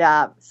and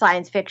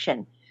science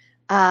fiction.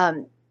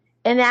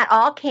 And that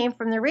all came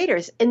from the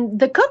readers. And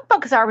the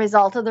cookbooks are a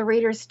result of the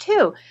readers,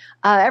 too.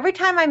 Every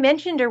time I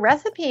mentioned a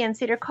recipe in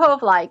Cedar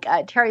Cove, like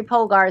Terry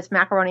Polgar's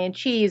macaroni and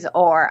cheese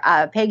or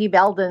Peggy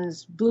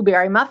Belden's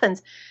blueberry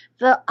muffins,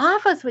 the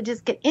office would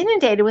just get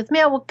inundated with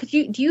mail. Well,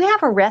 do you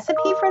have a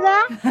recipe for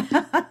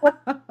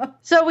that?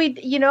 So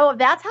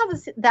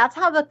that's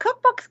how the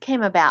cookbooks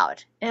came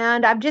about.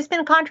 And I've just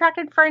been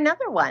contracted for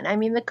another one. I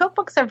mean, the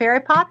cookbooks are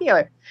very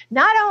popular.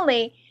 Not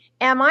only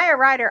am I a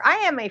writer, I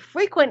am a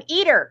frequent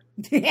eater.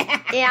 And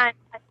I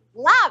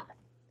love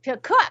to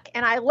cook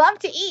and I love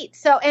to eat.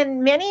 So,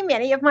 and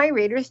many of my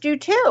readers do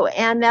too.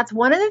 And that's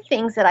one of the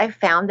things that I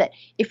found, that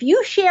if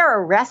you share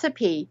a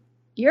recipe,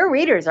 your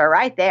readers are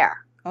right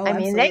there. Oh, I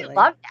mean, absolutely. they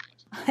love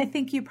that. I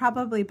think you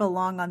probably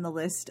belong on the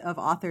list of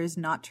authors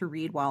not to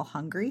read while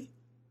hungry.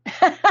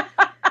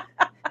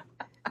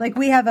 Like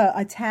we have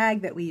a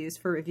tag that we use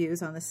for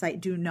reviews on the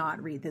site. Do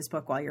not read this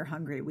book while you're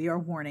hungry. We are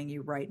warning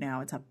you right now.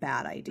 It's a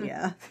bad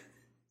idea.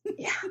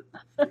 Yeah.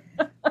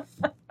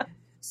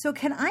 So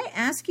can I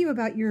ask you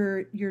about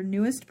your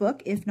newest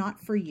book, If Not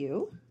For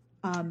You?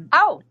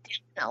 Oh,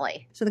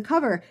 definitely. So the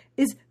cover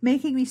is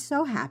making me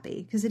so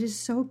happy because it is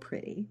so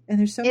pretty and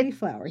there's so many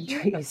flowery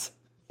trees.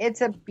 It's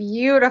a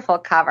beautiful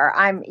cover.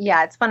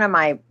 It's one of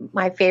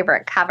my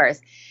favorite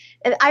covers.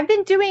 I've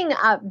been doing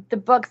the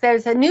books.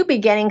 There's a New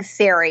Beginning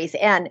series,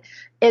 and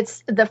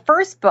the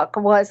first book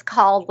was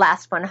called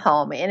Last One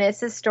Home, and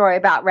it's a story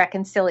about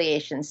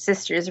reconciliation,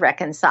 sisters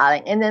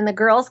reconciling. And then the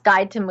Girl's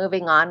Guide to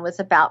Moving On was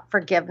about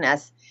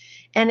forgiveness.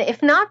 And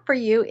If Not For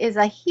You is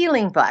a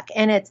healing book.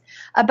 And it's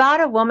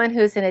about a woman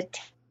who's in a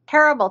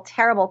terrible,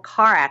 terrible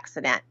car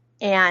accident.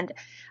 And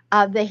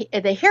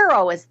the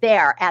hero is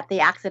there at the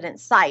accident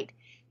site.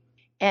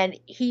 And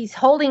he's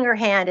holding her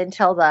hand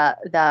until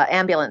the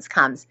ambulance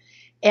comes.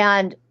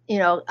 And,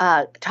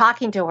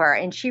 talking to her.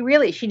 And she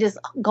just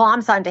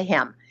gloms onto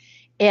him.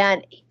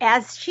 And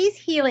as she's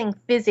healing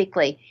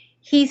physically,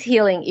 he's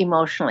healing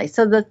emotionally.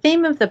 So the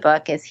theme of the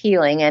book is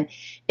healing. And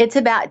it's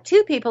about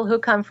two people who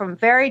come from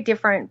very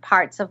different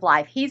parts of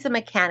life. He's a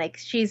mechanic.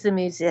 She's a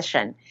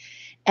musician.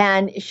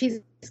 And she's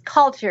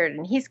cultured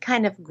and he's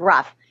kind of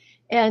gruff.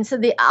 And so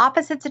the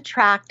opposites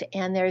attract.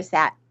 And there's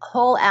that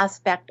whole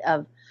aspect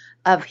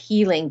of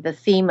healing, the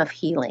theme of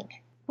healing.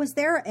 Was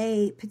there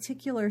a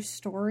particular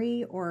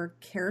story or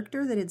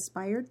character that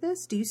inspired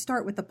this? Do you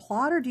start with the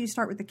plot or do you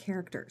start with the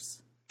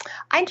characters?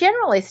 I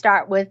generally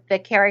start with the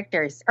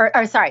characters,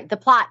 the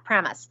plot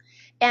premise.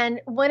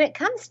 And when it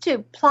comes to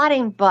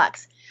plotting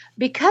books,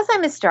 because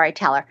I'm a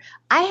storyteller,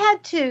 I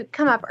had to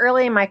come up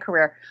early in my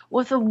career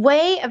with a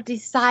way of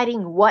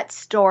deciding what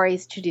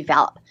stories to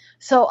develop.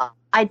 So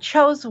I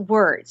chose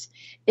words.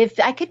 If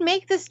I could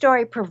make the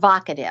story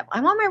provocative,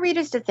 I want my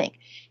readers to think.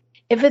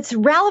 If it's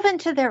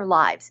relevant to their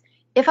lives,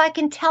 if I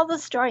can tell the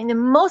story in the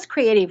most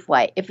creative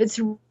way, if it's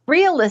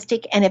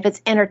realistic and if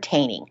it's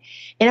entertaining,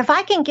 and if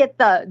I can get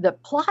the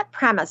plot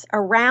premise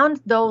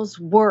around those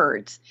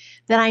words,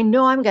 then I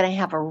know I'm going to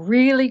have a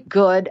really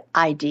good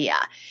idea.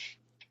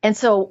 And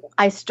so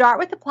I start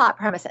with the plot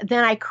premise, and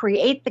then I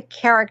create the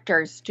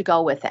characters to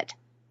go with it.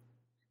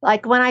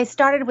 Like when I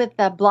started with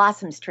the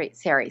Blossom Street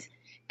series,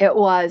 it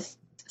was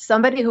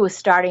somebody who was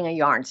starting a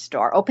yarn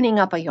store, opening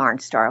up a yarn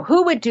store.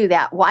 Who would do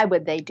that? Why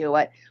would they do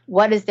it?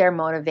 What is their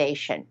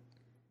motivation?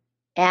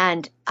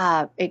 And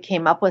it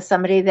came up with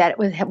somebody that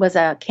was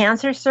a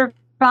cancer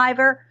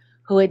survivor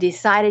who had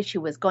decided she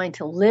was going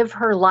to live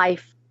her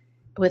life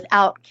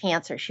without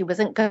cancer. She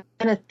wasn't going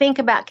to think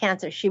about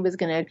cancer. She was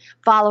going to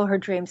follow her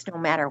dreams no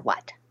matter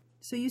what.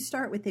 So you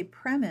start with a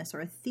premise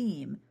or a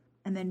theme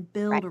and then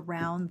build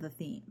around the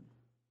theme.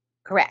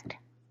 Correct.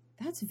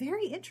 That's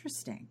very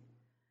interesting.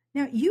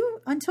 Now,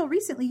 until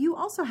recently, you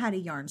also had a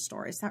yarn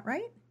store. Is that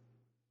right?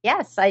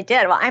 Yes, I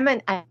did. Well, I'm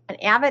an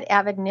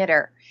avid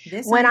knitter.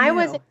 Yes. when I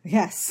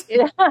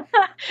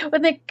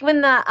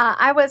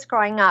was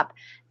growing up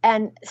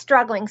and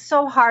struggling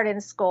so hard in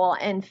school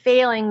and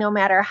failing no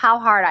matter how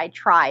hard I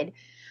tried,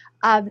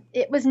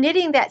 it was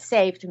knitting that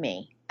saved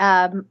me.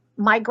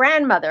 My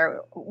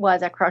grandmother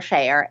was a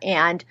crocheter,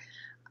 and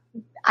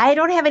I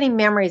don't have any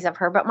memories of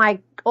her, but my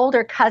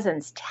older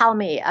cousins tell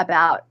me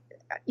about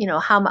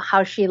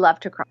how she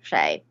loved to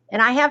crochet,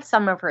 and I have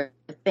some of her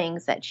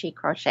things that she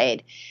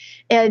crocheted.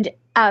 And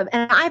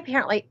I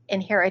apparently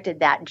inherited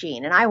that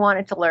gene, and I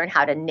wanted to learn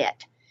how to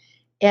knit.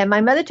 And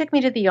my mother took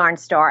me to the yarn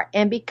store,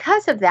 and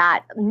because of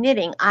that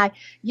knitting, I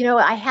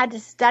had to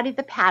study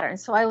the pattern,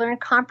 so I learned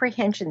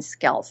comprehension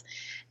skills.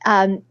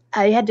 I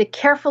had to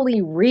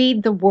carefully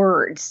read the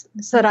words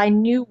so that I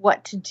knew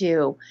what to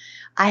do.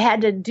 I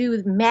had to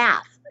do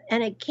math,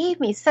 and it gave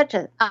me such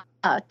a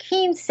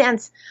keen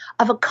sense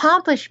of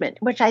accomplishment,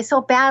 which I so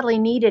badly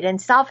needed,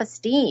 and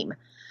self-esteem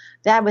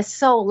that was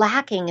so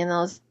lacking in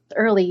those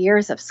early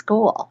years of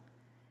school.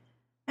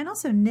 And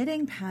also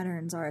knitting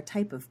patterns are a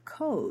type of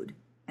code.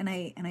 And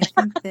I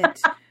think that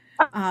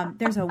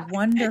there's a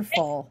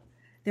wonderful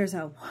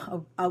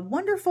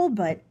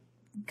but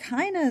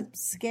kind of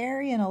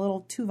scary and a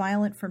little too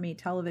violent for me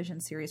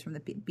television series from the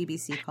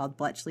BBC called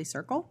Bletchley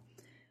Circle.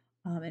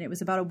 And it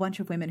was about a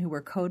bunch of women who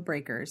were code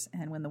breakers.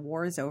 And when the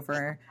war is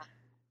over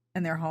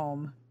and they're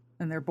home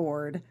and they're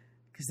bored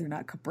because they're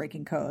not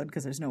breaking code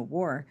because there's no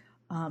war,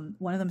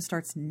 one of them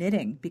starts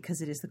knitting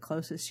because it is the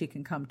closest she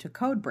can come to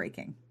code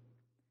breaking.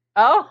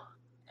 Oh,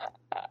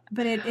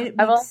 but it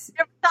I've never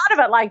thought of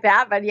it like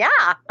that, but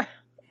yeah.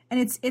 And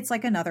it's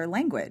like another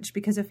language,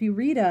 because if you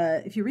read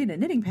a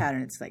knitting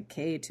pattern, it's like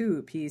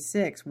K2,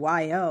 P6,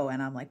 YO,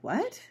 and I'm like,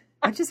 what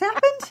just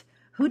happened?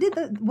 Who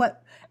did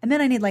what? And then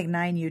I need like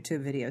 9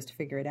 YouTube videos to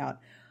figure it out.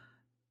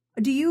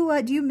 Do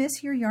you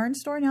miss your yarn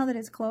store now that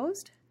it's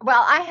closed?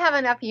 Well, I have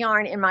enough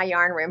yarn in my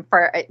yarn room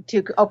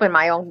to open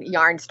my own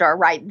yarn store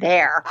right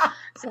there.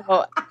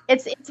 So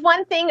it's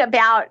one thing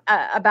about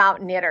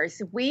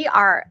knitters. We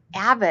are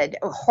avid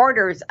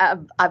hoarders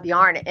of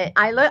yarn.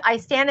 I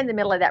stand in the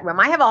middle of that room.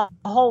 I have a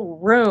whole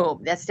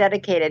room that's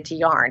dedicated to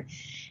yarn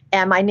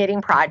and my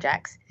knitting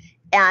projects.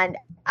 And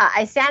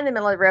I stand in the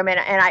middle of the room and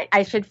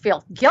I should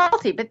feel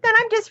guilty, but then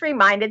I'm just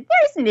reminded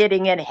there's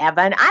knitting in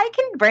heaven. I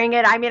can bring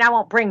it. I mean, I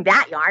won't bring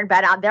that yarn,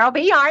 but there'll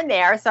be yarn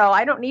there, so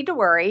I don't need to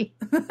worry.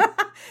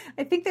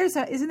 I think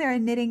isn't there a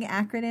knitting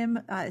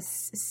acronym,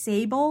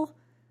 SABLE,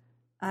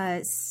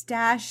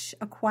 Stash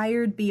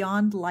Acquired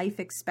Beyond Life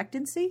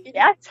Expectancy?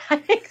 Yes, I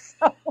think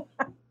so.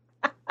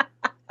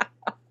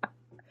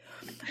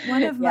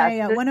 One of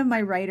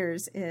my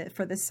writers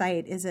for the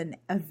site is a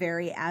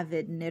very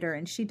avid knitter,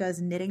 and she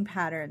does knitting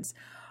patterns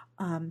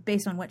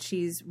based on what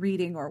she's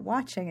reading or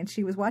watching. And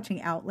she was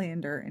watching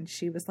Outlander, and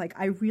she was like,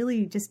 I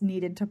really just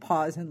needed to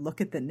pause and look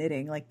at the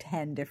knitting like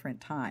 10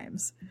 different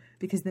times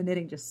because the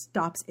knitting just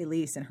stops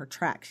Elise in her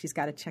tracks. She's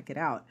got to check it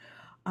out.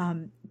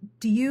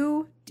 Do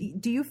you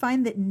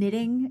find that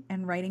knitting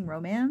and writing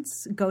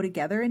romance go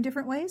together in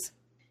different ways?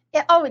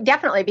 Yeah, oh,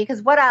 definitely.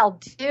 Because what I'll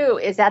do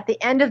is at the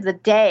end of the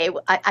day,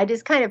 I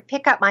just kind of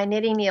pick up my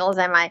knitting needles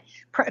and my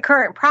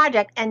current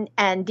project and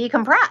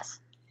decompress.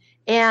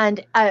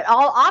 And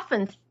I'll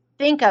often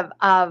think of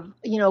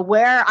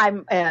where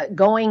I'm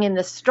going in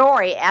the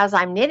story as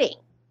I'm knitting.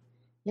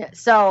 Yeah,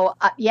 so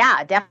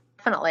yeah,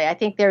 definitely. I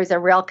think there's a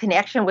real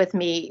connection with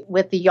me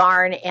with the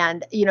yarn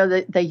and,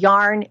 the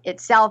yarn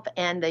itself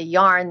and the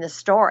yarn, the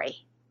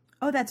story.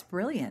 Oh, that's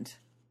brilliant.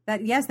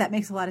 That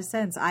makes a lot of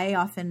sense. I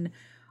often,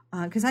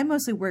 because I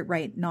mostly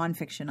write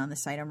nonfiction on the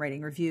site. I'm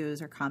writing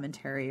reviews or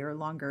commentary or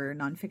longer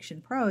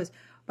nonfiction prose,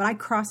 but I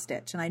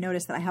cross-stitch, and I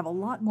notice that I have a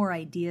lot more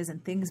ideas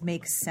and things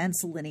make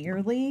sense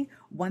linearly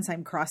once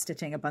I'm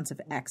cross-stitching a bunch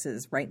of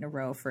X's right in a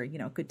row for, a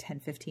good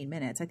 10, 15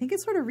 minutes. I think it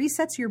sort of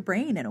resets your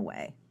brain in a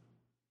way.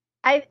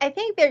 I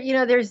think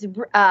there's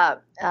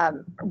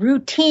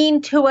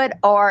routine to it,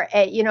 or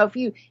if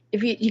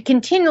you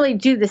continually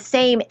do the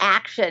same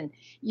action,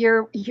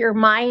 your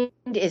mind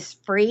is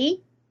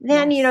free.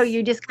 Then Yes.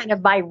 you just kind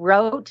of by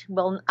rote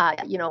will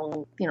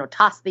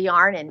toss the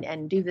yarn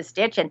and do the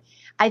stitch, and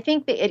I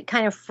think that it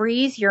kind of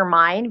frees your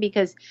mind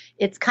because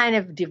it's kind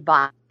of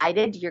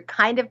divided. You're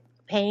kind of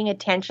paying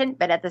attention,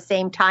 but at the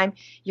same time,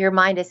 your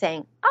mind is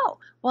saying, "Oh,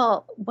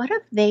 well, what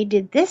if they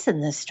did this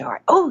in this story?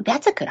 Oh,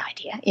 that's a good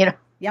idea."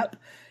 Yep.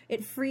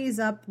 It frees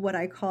up what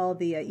I call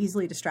the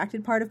easily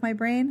distracted part of my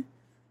brain.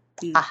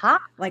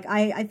 Like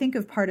I think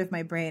of part of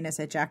my brain as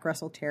a Jack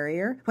Russell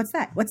Terrier. What's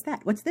that? What's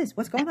that? What's this?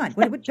 What's going on?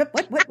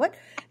 What?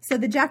 So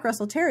the Jack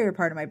Russell Terrier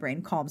part of my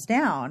brain calms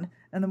down,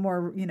 and the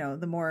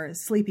more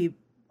sleepy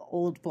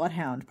old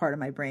bloodhound part of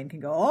my brain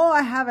can go, oh,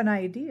 I have an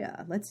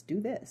idea. Let's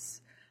do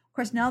this. Of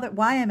course, now that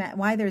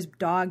why there's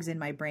dogs in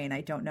my brain,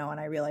 I don't know.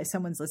 And I realize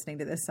someone's listening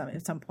to this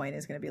at some point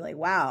is going to be like,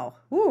 wow,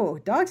 ooh,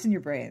 dogs in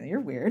your brain. You're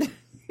weird.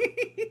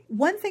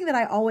 One thing that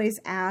I always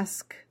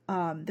ask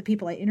the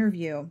people I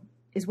interview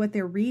is what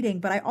they're reading,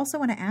 but I also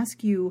want to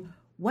ask you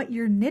what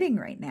you're knitting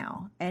right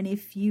now. And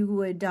if you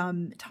would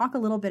talk a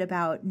little bit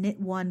about Knit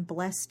One,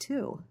 Bless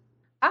Two.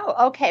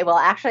 Oh, okay. Well,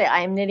 actually,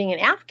 I'm knitting an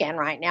Afghan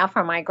right now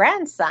for my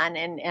grandson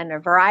in a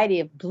variety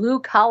of blue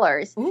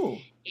colors. Ooh.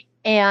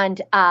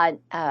 And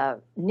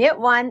Knit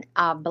One,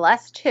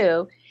 Bless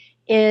Two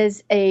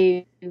is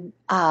a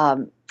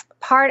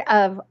part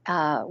of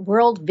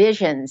World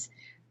Vision's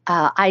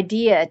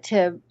idea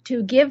to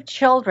give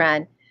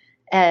children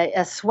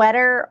a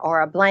sweater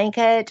or a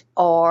blanket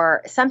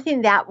or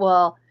something that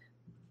will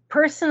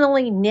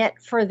personally knit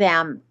for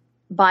them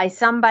by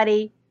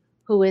somebody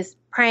who is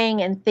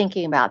praying and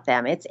thinking about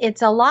them.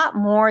 It's a lot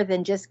more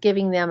than just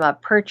giving them a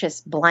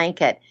purchased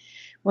blanket.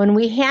 When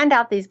we hand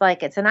out these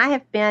blankets, and I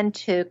have been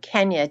to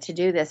Kenya to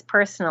do this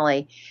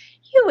personally,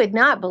 you would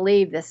not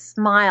believe the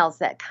smiles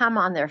that come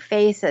on their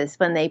faces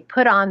when they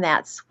put on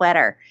that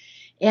sweater.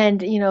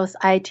 And,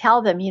 I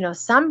tell them,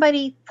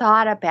 somebody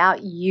thought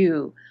about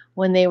you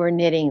when they were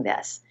knitting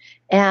this.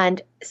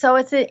 And so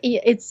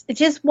it's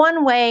just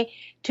one way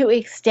to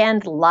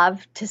extend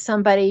love to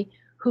somebody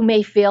who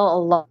may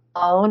feel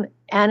alone.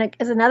 And it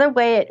is another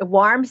way it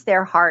warms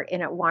their heart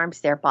and it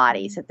warms their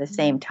bodies at the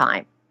same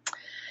time.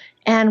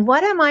 And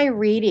what am I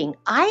reading?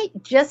 I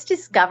just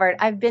discovered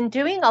I've been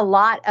doing a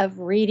lot of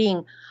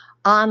reading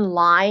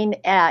online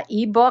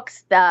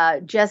ebooks,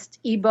 just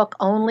ebook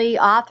only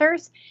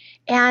authors.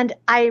 And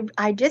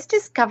I just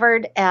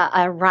discovered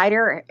a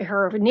writer.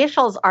 Her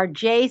initials are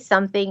J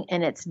something,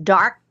 and it's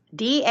Dar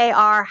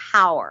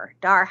Hauer.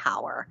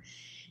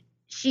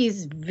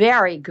 She's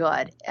very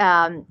good.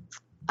 I'm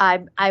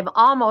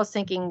almost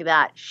thinking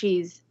that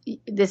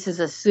this is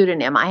a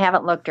pseudonym. I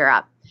haven't looked her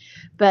up,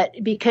 but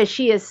because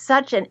she is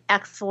such an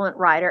excellent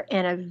writer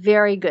and a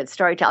very good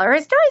storyteller.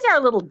 Her stories are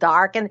a little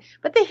dark,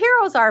 but the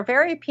heroes are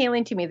very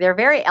appealing to me. They're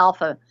very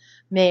alpha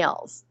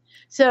males.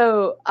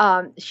 So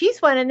she's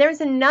one. And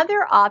there's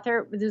another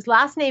author whose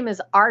last name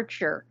is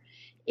Archer.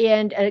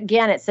 And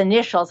again, it's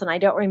initials, and I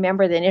don't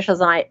remember the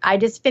initials. And I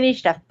just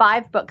finished a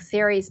 5-book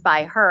series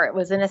by her. It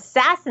was an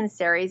assassin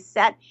series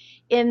set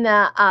in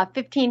the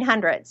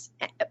 1500s.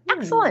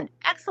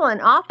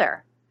 Excellent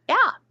author. Yeah.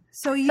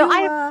 So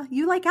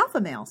you like alpha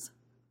males?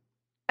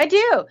 I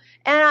do.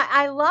 And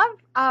I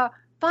love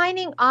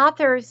finding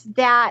authors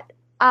that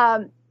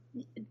I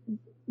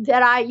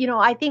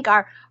think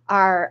are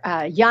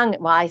young,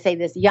 well, I say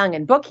this young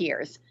in book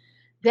years,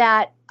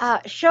 that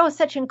show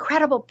such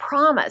incredible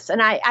promise.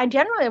 And I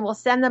generally will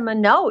send them a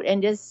note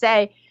and just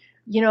say,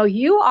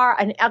 you are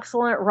an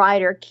excellent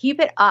writer. Keep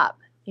it up.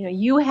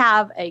 You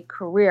have a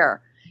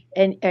career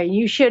and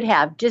you should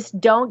have. Just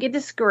don't get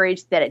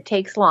discouraged that it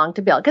takes long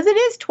to build, because it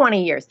is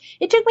 20 years.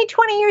 It took me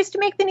 20 years to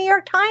make the New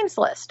York Times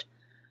list.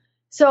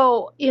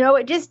 So,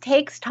 it just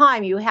takes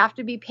time. You have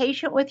to be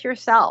patient with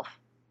yourself.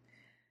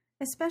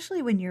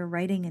 Especially when you're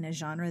writing in a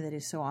genre that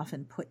is so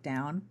often put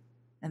down.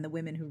 and the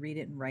women who read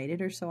it and write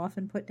it are so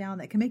often put down,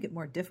 that can make it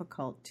more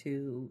difficult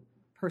to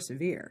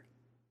persevere.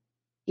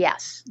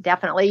 Yes,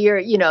 definitely.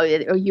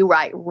 You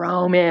write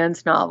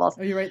romance novels.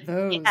 Oh, you write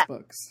those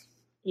books.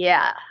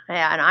 Yeah,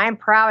 and I'm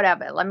proud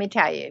of it, let me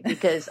tell you,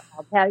 because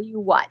I'll tell you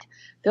what,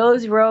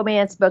 those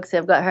romance books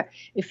have got her.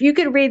 If you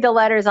could read the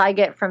letters I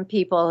get from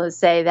people who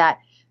say that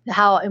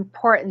how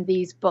important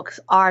these books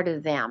are to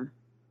them,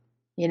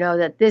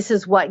 that this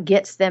is what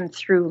gets them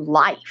through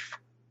life.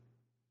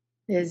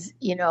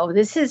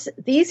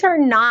 These are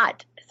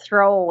not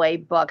throwaway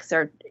books,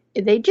 or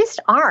they just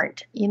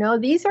aren't.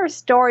 These are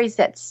stories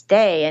that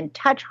stay and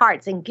touch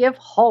hearts and give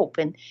hope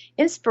and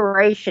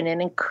inspiration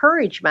and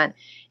encouragement.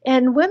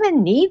 And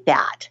women need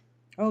that.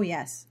 Oh,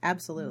 yes,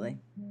 absolutely.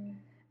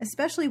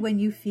 Especially when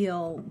you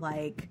feel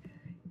like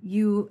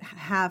you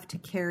have to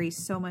carry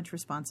so much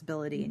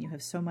responsibility and you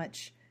have so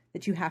much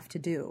that you have to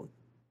do.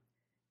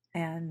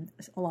 And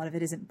a lot of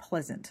it isn't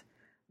pleasant.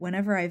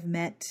 Whenever I've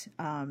met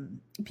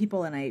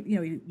people and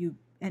you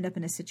end up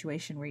in a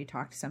situation where you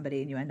talk to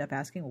somebody and you end up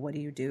asking, well, what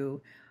do you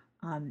do?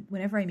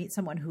 Whenever I meet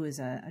someone who is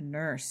a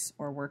nurse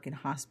or works in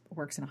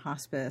a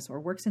hospice or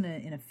works in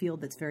a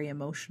field that's very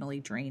emotionally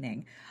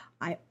draining,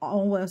 I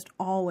almost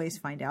always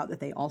find out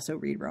that they also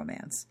read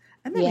romance.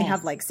 And then we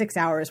have like 6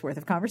 hours worth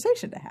of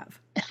conversation to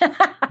have.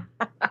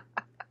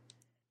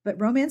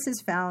 But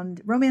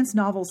romance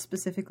novels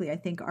specifically, I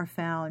think, are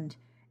found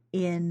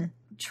in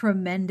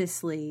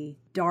tremendously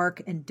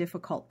dark and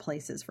difficult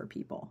places for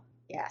people.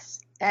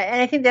 Yes.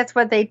 And I think that's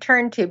what they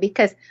turn to,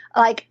 because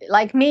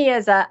like me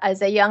as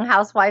a young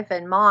housewife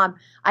and mom,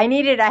 I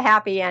needed a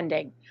happy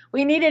ending.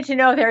 We needed to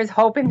know there's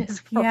hope in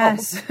this world.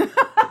 Yes.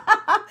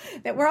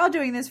 That we're all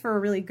doing this for a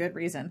really good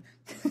reason.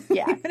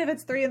 Yeah. Even if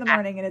it's 3 a.m.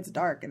 and it's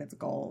dark and it's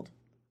cold.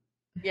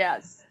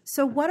 Yes.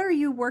 So what are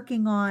you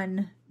working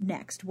on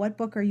next? What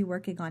book are you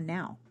working on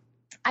now?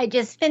 I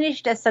just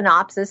finished a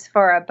synopsis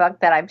for a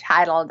book that I've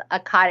titled A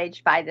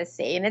Cottage by the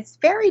Sea, and it's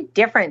very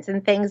different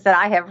than things that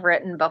I have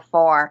written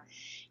before.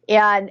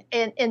 And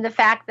in the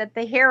fact that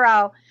the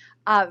hero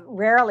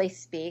rarely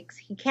speaks.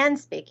 He can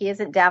speak. He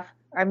isn't deaf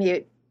or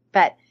mute,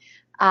 but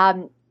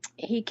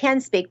he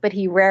can speak, but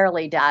he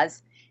rarely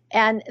does.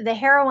 And the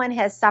heroine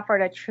has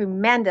suffered a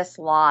tremendous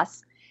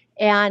loss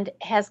and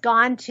has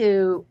gone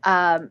to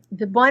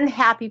the one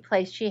happy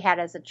place she had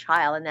as a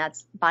child, and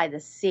that's by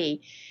the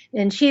sea.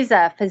 And she's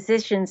a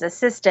physician's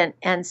assistant,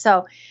 and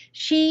so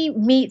she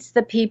meets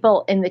the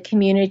people in the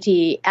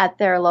community at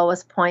their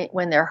lowest point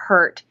when they're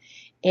hurt.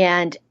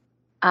 And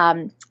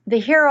the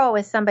hero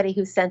is somebody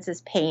who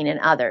senses pain in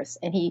others,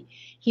 and he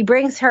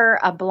brings her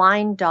a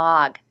blind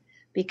dog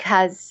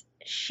because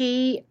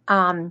she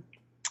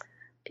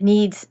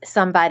needs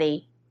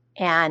somebody,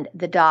 and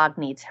the dog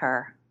needs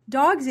her.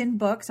 Dogs in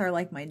books are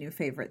like my new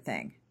favorite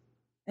thing.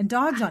 And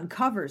dogs on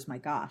covers, my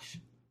gosh.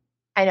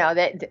 I know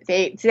that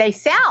they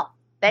sell.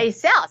 They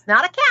sell. It's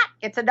not a cat.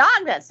 It's a dog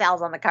that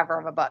sells on the cover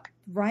of a book.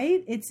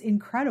 Right? It's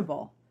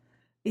incredible.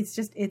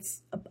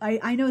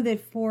 I know that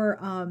for,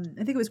 I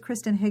think it was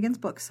Kristen Higgins'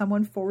 book,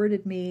 someone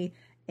forwarded me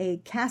a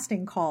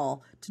casting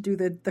call to do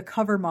the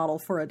cover model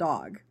for a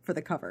dog for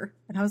the cover.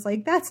 And I was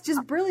like, that's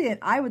just brilliant.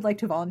 I would like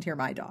to volunteer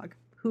my dog,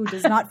 who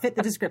does not fit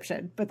the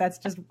description, but that's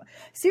just,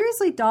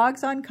 seriously,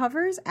 dogs on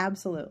covers?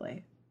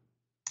 Absolutely.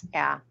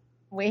 Yeah.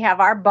 We have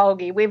our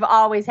bogey. We've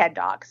always had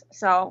dogs.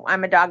 So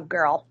I'm a dog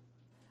girl.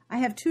 I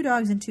have 2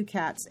 dogs and 2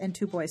 cats and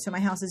 2 boys. So my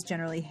house is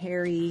generally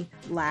hairy,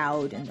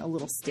 loud, and a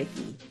little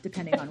sticky,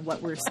 depending on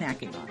what we're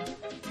snacking on.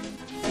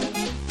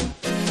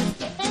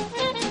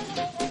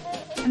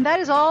 And that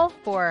is all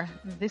for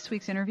this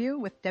week's interview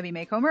with Debbie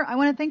Macomber. I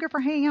want to thank her for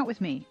hanging out with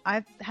me.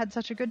 I've had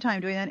such a good time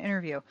doing that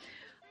interview.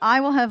 I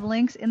will have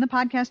links in the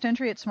podcast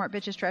entry at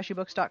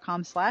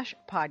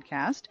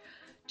smartbitchestrashyBooks.com/podcast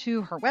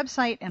to her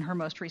website and her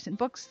most recent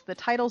books, the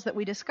titles that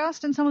we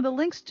discussed, and some of the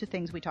links to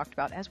things we talked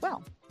about as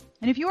well.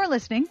 And if you are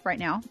listening right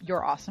now,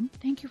 you're awesome.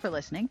 Thank you for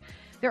listening.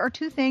 There are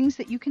 2 things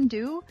that you can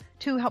do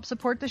to help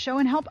support the show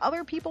and help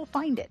other people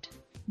find it.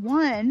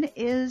 One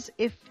is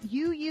if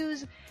you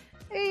use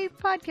a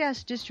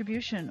podcast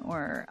distribution,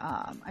 or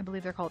I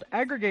believe they're called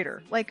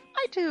aggregator, like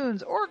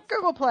iTunes or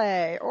Google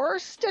Play or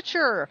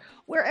Stitcher,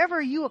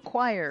 wherever you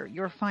acquire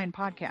your fine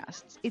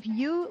podcasts. If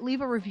you leave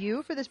a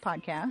review for this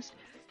podcast,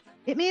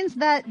 it means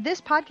that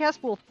this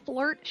podcast will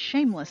flirt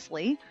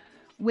shamelessly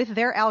with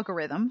their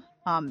algorithm.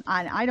 And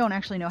I don't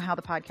actually know how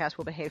the podcast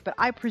will behave, but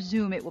I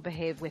presume it will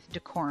behave with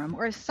decorum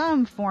or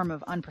some form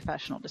of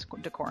unprofessional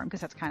decorum,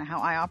 because that's kind of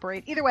how I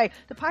operate. Either way,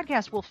 the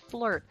podcast will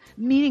flirt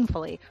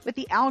meaningfully with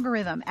the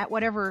algorithm at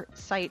whatever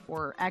site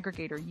or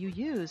aggregator you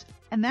use,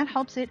 and that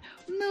helps it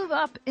move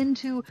up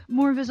into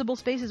more visible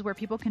spaces where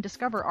people can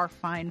discover our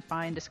fine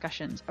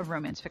discussions of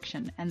romance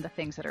fiction and the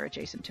things that are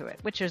adjacent to it,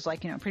 which is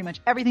like, pretty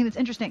much everything that's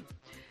interesting.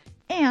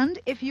 And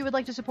if you would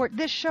like to support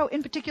this show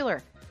in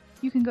particular,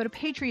 you can go to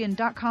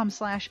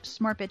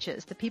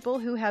patreon.com/smartbitches. The people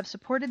who have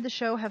supported the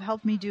show have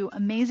helped me do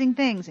amazing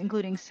things,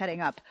 including setting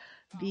up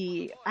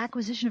the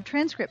acquisition of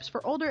transcripts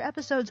for older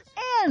episodes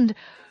and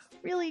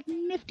really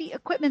nifty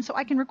equipment so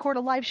I can record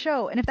a live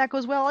show. And if that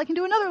goes well, I can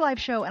do another live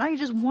show. And I can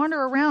just wander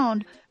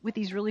around with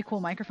these really cool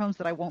microphones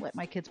that I won't let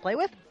my kids play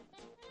with.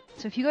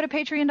 So if you go to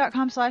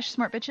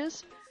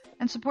patreon.com/smartbitches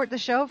and support the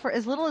show for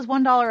as little as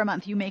 $1 a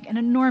month, you make an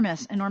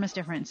enormous, enormous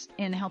difference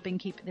in helping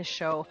keep this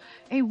show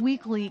a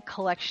weekly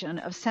collection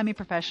of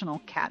semi-professional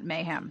cat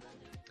mayhem.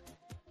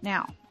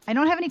 Now, I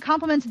don't have any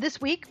compliments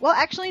this week. Well,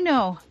 actually,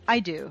 no, I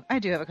do. I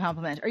do have a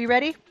compliment. Are you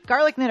ready?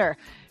 Garlic Knitter,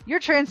 you're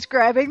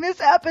transcribing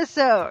this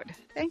episode.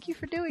 Thank you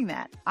for doing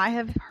that. I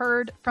have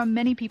heard from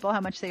many people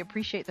how much they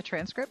appreciate the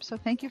transcript, so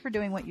thank you for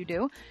doing what you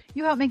do.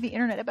 You help make the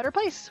internet a better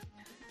place.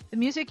 The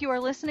music you are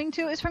listening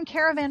to is from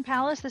Caravan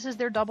Palace. This is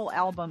their double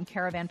album,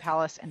 Caravan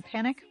Palace and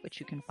Panic,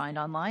 which you can find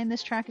online.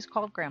 This track is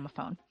called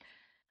Gramophone.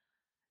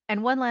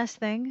 And one last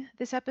thing,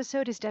 this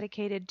episode is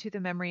dedicated to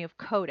the memory of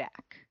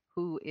Kodak,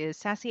 who is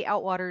Sassy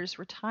Outwater's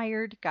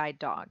retired guide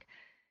dog.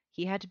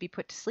 He had to be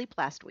put to sleep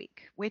last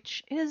week,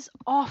 which is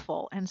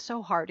awful and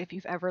so hard if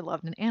you've ever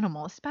loved an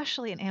animal,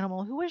 especially an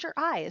animal who was your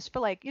eyes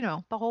for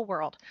the whole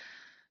world.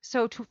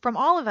 So from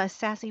all of us,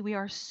 Sassy, we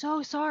are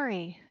so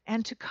sorry.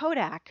 And to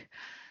Kodak,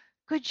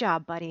 good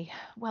job, buddy.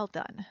 Well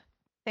done.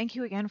 Thank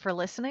you again for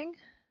listening.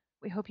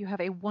 We hope you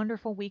have a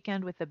wonderful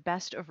weekend with the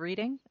best of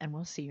reading, and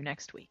we'll see you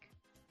next week.